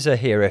Hellraiser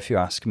here, if you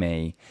ask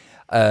me,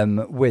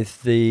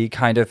 with the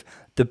kind of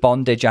the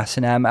bondage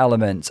S&M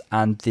element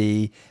and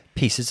the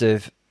pieces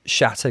of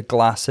shattered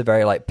glass are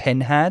very like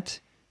Pinhead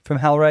from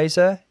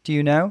Hellraiser. Do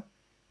you know?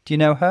 Do you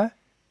know her?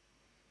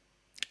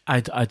 I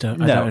don't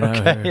No, know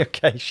okay, her.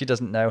 okay, she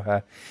doesn't know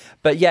her.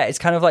 But yeah, it's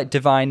kind of like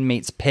Divine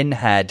meets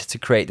Pinhead to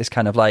create this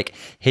kind of like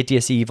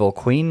hideous evil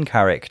queen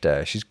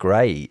character. She's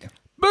great.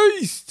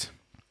 Beast.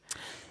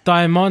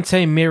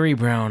 Diamante Mary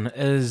Brown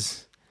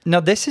is. Now,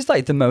 this is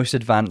like the most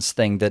advanced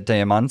thing that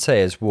Diamante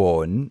has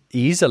worn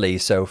easily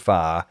so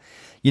far.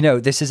 You know,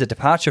 this is a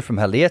departure from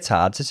her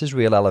leotards. This is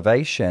real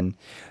elevation.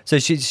 So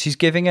she's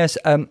giving us,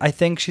 I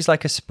think she's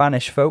like a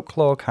Spanish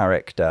folklore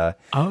character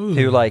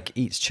who like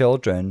eats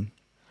children.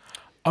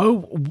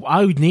 Oh,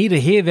 I would need to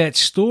hear that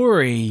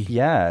story.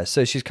 Yeah,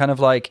 so she's kind of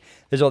like,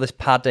 there's all this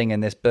padding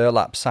and this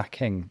burlap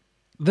sacking.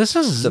 This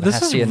is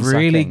Hessian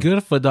really sacking.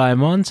 good for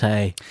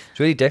Diamante. It's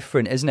really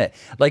different, isn't it?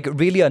 Like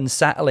really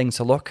unsettling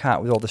to look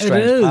at with all the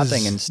strange is,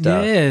 padding and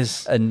stuff.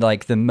 yes. And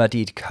like the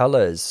muddied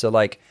colours. So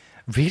like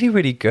really,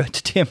 really good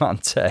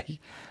Diamante.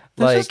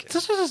 Like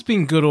This has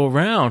been good all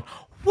round.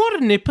 What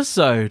an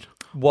episode.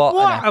 what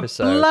an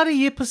episode. a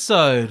bloody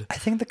episode. I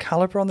think the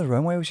caliber on the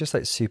runway was just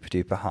like super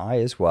duper high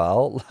as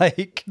well.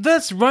 Like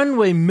This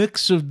runway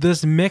mix of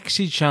this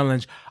Maxi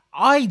challenge,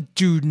 I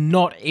do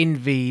not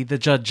envy the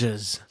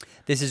judges.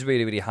 this is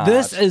really, really hard.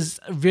 This is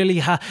really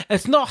hard.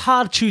 It's not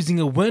hard choosing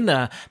a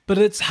winner, but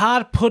it's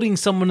hard putting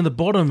someone in the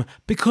bottom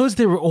because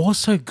they were all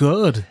so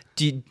good.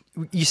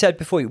 You said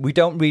before we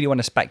don't really want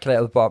to speculate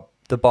about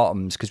the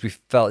bottoms because we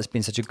felt it's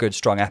been such a good,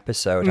 strong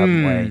episode,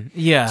 haven't we?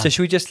 yeah. So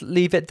should we just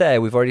leave it there?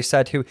 We've already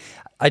said who.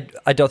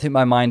 I don't think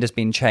my mind has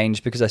been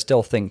changed because I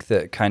still think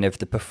that kind of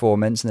the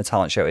performance and the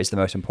talent show is the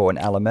most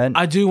important element.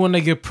 I do want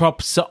to give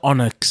props to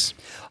Onyx.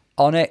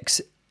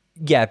 Onyx,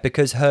 yeah,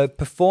 because her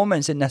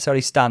performance didn't necessarily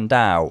stand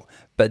out,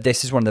 but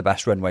this is one of the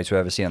best runways we've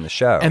ever seen on the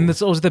show. And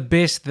it's also the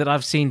best that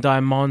I've seen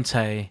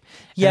Diamante.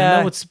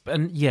 Yeah.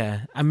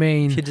 I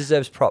mean, she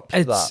deserves props for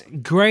it's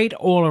that. great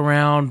all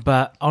around,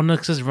 but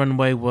Onyx's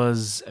runway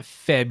was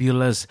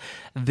fabulous.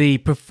 The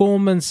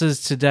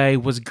performances today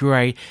was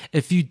great.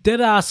 If you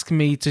did ask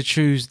me to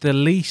choose the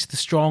least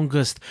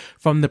strongest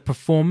from the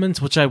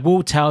performance, which I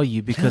will tell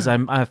you because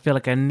I feel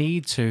like I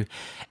need to,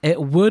 it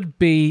would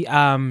be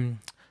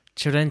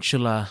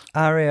Tarantula.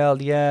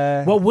 Ariel,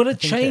 yeah. What would have I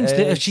think changed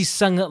it if she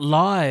sung it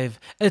live?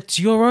 It's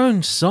your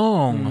own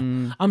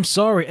song. I'm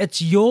sorry,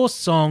 it's your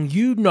song.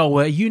 You know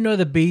it. You know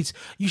the beats.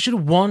 You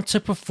should want to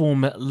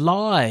perform it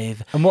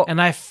live.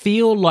 And I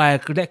feel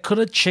like that could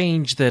have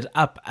changed it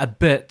up a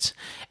bit.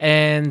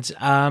 And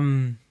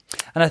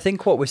I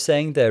think what we're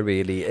saying there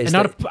really is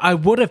and that I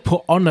would have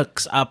put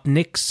Onyx up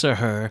next to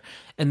her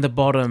in the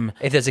bottom.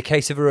 if there's a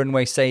case of a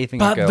runway saving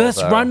But a girl, this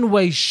though,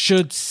 runway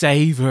should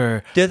save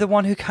her. the other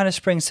one who kind of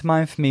springs to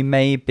mind for me,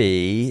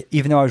 maybe,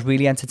 even though I was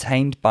really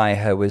entertained by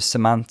her, was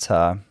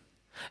Samantha.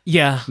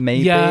 Yeah.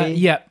 Maybe.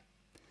 Yeah.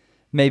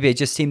 Maybe it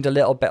just seemed a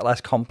little bit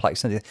less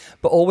complex.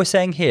 But all we're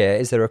saying here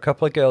is there are a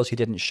couple of girls who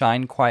didn't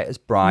shine quite as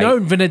bright. No,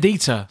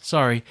 Venedita.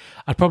 Sorry.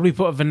 I'd probably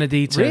put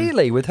Venedita.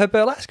 Really? With her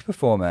burlesque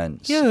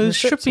performance? Yeah, And the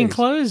stripping striptease?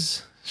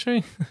 clothes.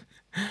 Sure.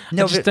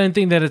 No, I just but- don't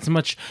think that it's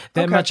much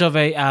Okay. of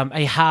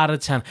a harder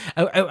talent.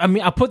 I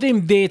mean, I put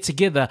them there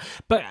together,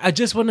 but I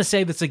just want to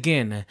say this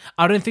again.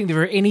 I don't think there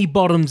were any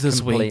bottoms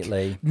this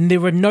Completely. week. There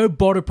were no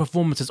bottom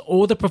performances.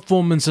 All the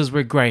performances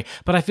were great,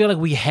 but I feel like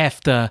we have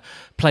to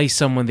place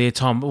someone there,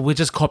 Tom. We're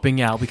just copping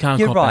out. We can't.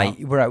 You're cop right. out.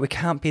 We're right. We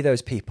can't be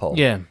those people.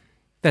 Yeah,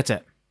 that's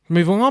it.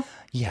 Moving on.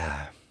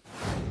 Yeah.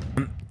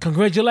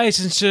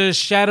 Congratulations to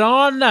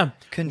Sharon.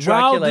 Congratulations,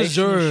 Well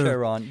deserved.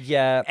 Sharon.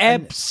 Yeah.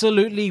 And,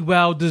 Absolutely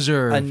well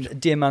deserved.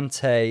 and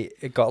Diamante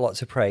got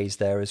lots of praise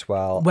there as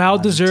well. Well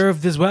And-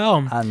 deserved as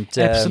well. and,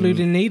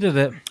 absolutely needed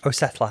it. Oh,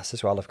 Seth Lass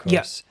as well, of course.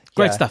 Yeah,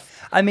 great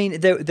stuff. I mean,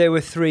 there were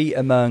three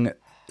among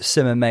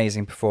some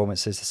amazing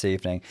performances this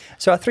evening.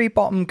 So our three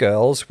bottom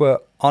girls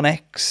were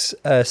Onyx,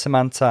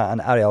 Samantha,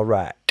 and Ariel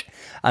Rack.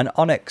 And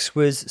Onyx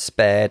was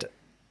spared,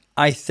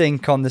 I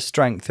think, on the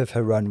strength of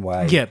her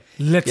runway. Yeah,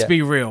 let's Yeah.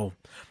 be real.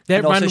 That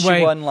And also runway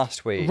she won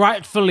last week.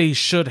 rightfully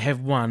should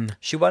have won.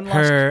 She won last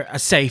her a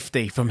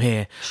safety from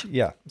here.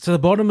 Yeah. So the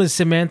bottom is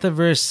Samantha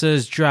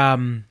versus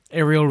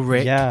Ariel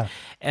Rick. Yeah.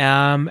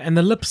 And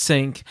the lip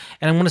sync.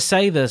 And I'm going to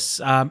say this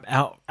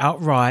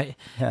outright.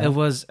 Yeah. It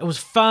was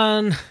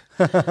fun.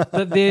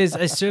 But there's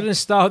a certain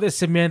style that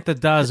Samantha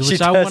does, which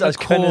She I does, want to I was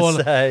gonna call.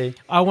 say.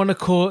 I want to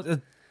call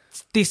it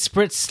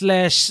desperate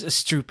 /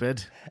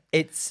 stupid.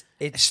 It's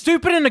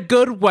Stupid in a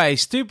good way.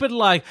 Stupid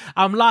like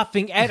I'm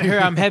laughing at her,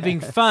 I'm having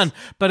fun,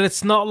 but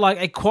it's not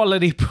like a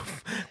quality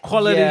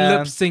Yeah.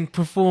 lip sync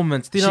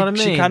performance. Do you know what I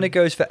mean? She kind of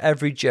goes for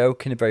every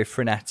joke in a very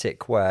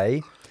frenetic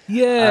way.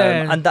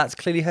 Yeah. And that's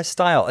clearly her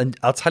style. And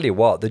I'll tell you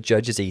what, the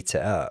judges eat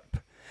it up.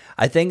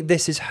 I think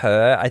this is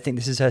her. I think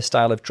this is her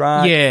style of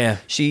drag. Yeah.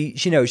 She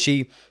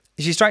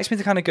strikes me as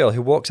the kind of girl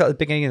who walks out at the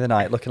beginning of the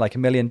night looking like $1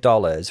 million,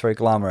 very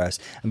glamorous.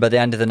 And by the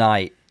end of the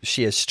night,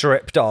 she is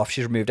stripped off.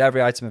 She's removed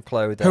every item of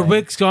clothing. Her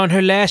wig's gone.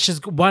 One lash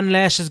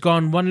is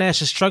gone. One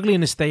lash is struggling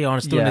to stay on.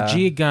 It's doing a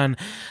G gun.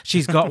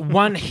 She's got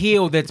one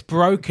heel that's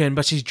broken,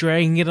 but she's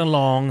dragging it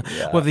along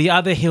with the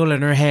other heel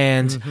in her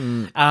hand.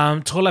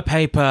 Toilet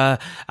paper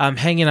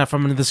hanging out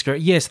from under the skirt.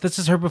 Yes, this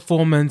is her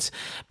performance.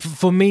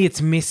 For me,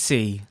 it's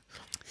messy.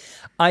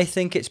 I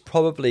think it's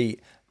probably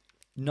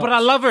not. But I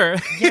love her.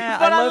 Yeah,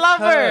 but I love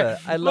her. her.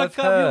 I love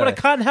her. But I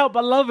can't help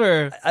but love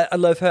her. I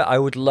love her. I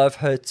would love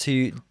her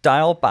to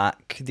dial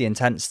back the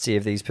intensity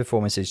of these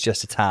performances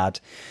just a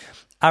tad.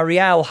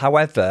 Ariel,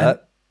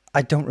 however,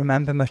 I don't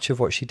remember much of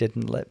what she did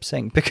in lip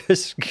sync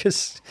because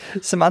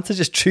Samantha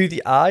just drew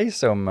the eye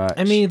so much.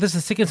 I mean, this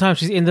is the second time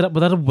she's ended up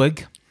without a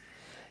wig.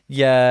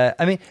 Yeah,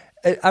 I mean,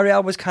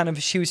 Ariel was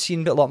she was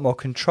seen a lot more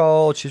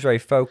controlled. She was very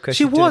focused.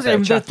 She was, did a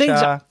and bit of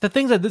cha-cha. the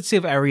things I did see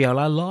of Ariel,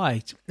 I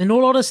liked. In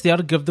all honesty,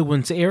 I'd give the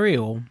win to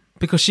Ariel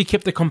because she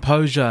kept the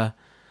composure.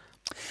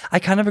 I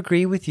kind of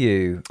agree with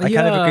you. I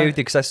kind of agree with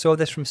you because I saw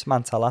this from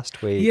Samantha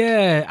last week.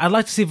 Yeah, I'd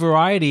like to see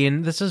variety,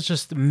 and this is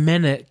just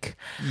manic.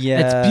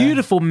 Yeah. It's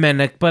beautiful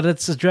manic, but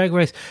it's a drag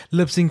race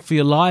lip sync for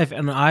your life,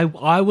 and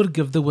I would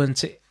give the win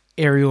to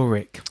Ariel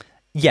Rick.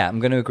 Yeah, I'm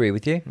going to agree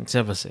with you. Let's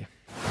have a see.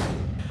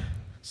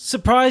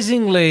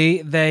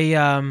 Surprisingly,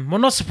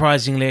 not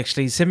surprisingly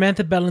actually,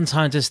 Samantha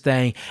Ballantyne is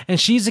staying, and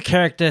she's a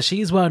character,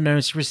 she's well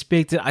known, she's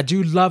respected. I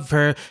do love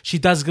her. She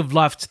does give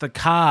life to the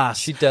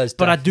cast. She does,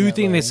 but I do think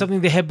definitely. there's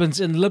something that happens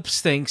in lip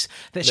syncs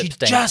that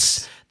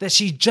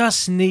she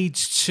just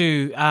needs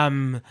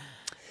to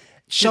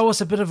show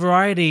us a bit of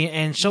variety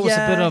and show us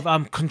a bit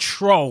of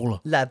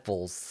control.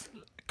 Levels.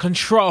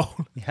 Control.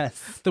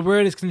 Yes. The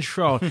word is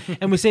control.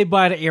 And we say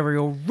bye to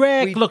Ariel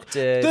Rick. We Look,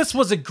 did. this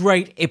was a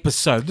great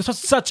episode. This was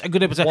such a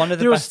good episode. One of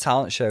the best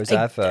talent shows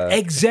ever.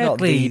 Exactly. If not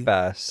the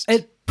best.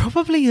 It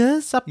probably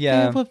is up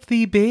there with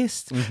the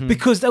best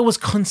because that was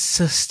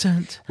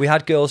consistent. We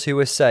had girls who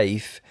were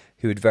safe,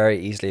 who would very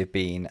easily have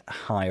been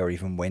high or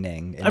even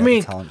winning in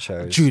other talent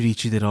shows. Judy,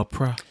 she did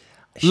opera.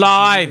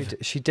 Live.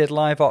 She did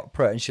live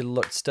opera and she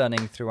looked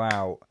stunning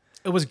throughout.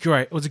 It was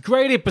great. It was a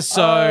great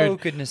episode. Oh,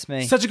 goodness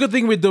me. Such a good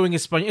thing we're doing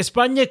España.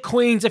 España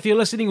Queens, if you're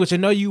listening, which I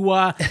know you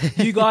are,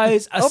 you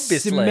guys are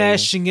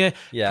smashing it,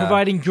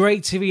 providing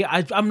great TV.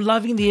 I'm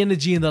loving the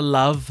energy and the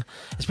love,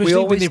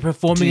 especially when they're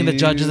performing and the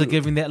judges are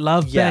giving that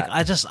love back.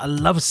 I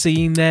love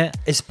seeing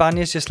that.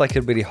 España's just like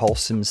a really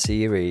wholesome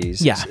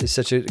series. Yeah. It's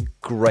such a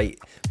great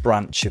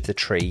branch of the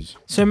tree.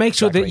 So make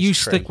sure that you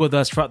stick with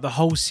us throughout the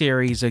whole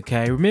series,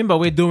 okay? Remember,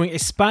 we're doing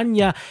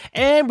España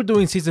and we're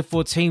doing season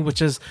 14,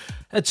 which is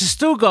it's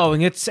still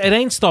going. It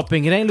ain't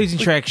stopping. It ain't losing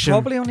traction.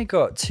 Probably only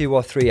got 2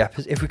 or 3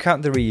 episodes. If we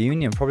count the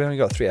reunion, probably only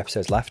got 3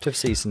 episodes left of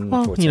season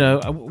 14. You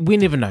know, we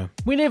never know.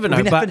 We never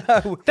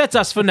know. That's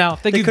us for now.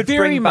 Thank you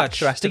very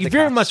much. Thank you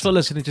very much for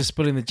listening to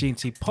Spilling the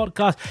GNT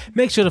podcast.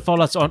 Make sure to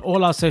follow us on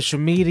all our social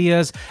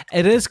medias.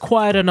 It is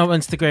quiet on our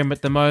Instagram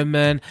at the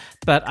moment,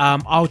 but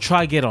I'll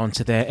try get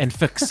onto there and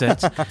fix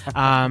it.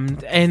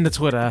 And the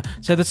Twitter.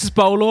 So this is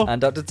Bolo. And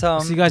Dr.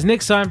 Tom. See you guys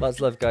next time. Lots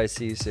of love, guys.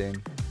 See you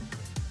soon.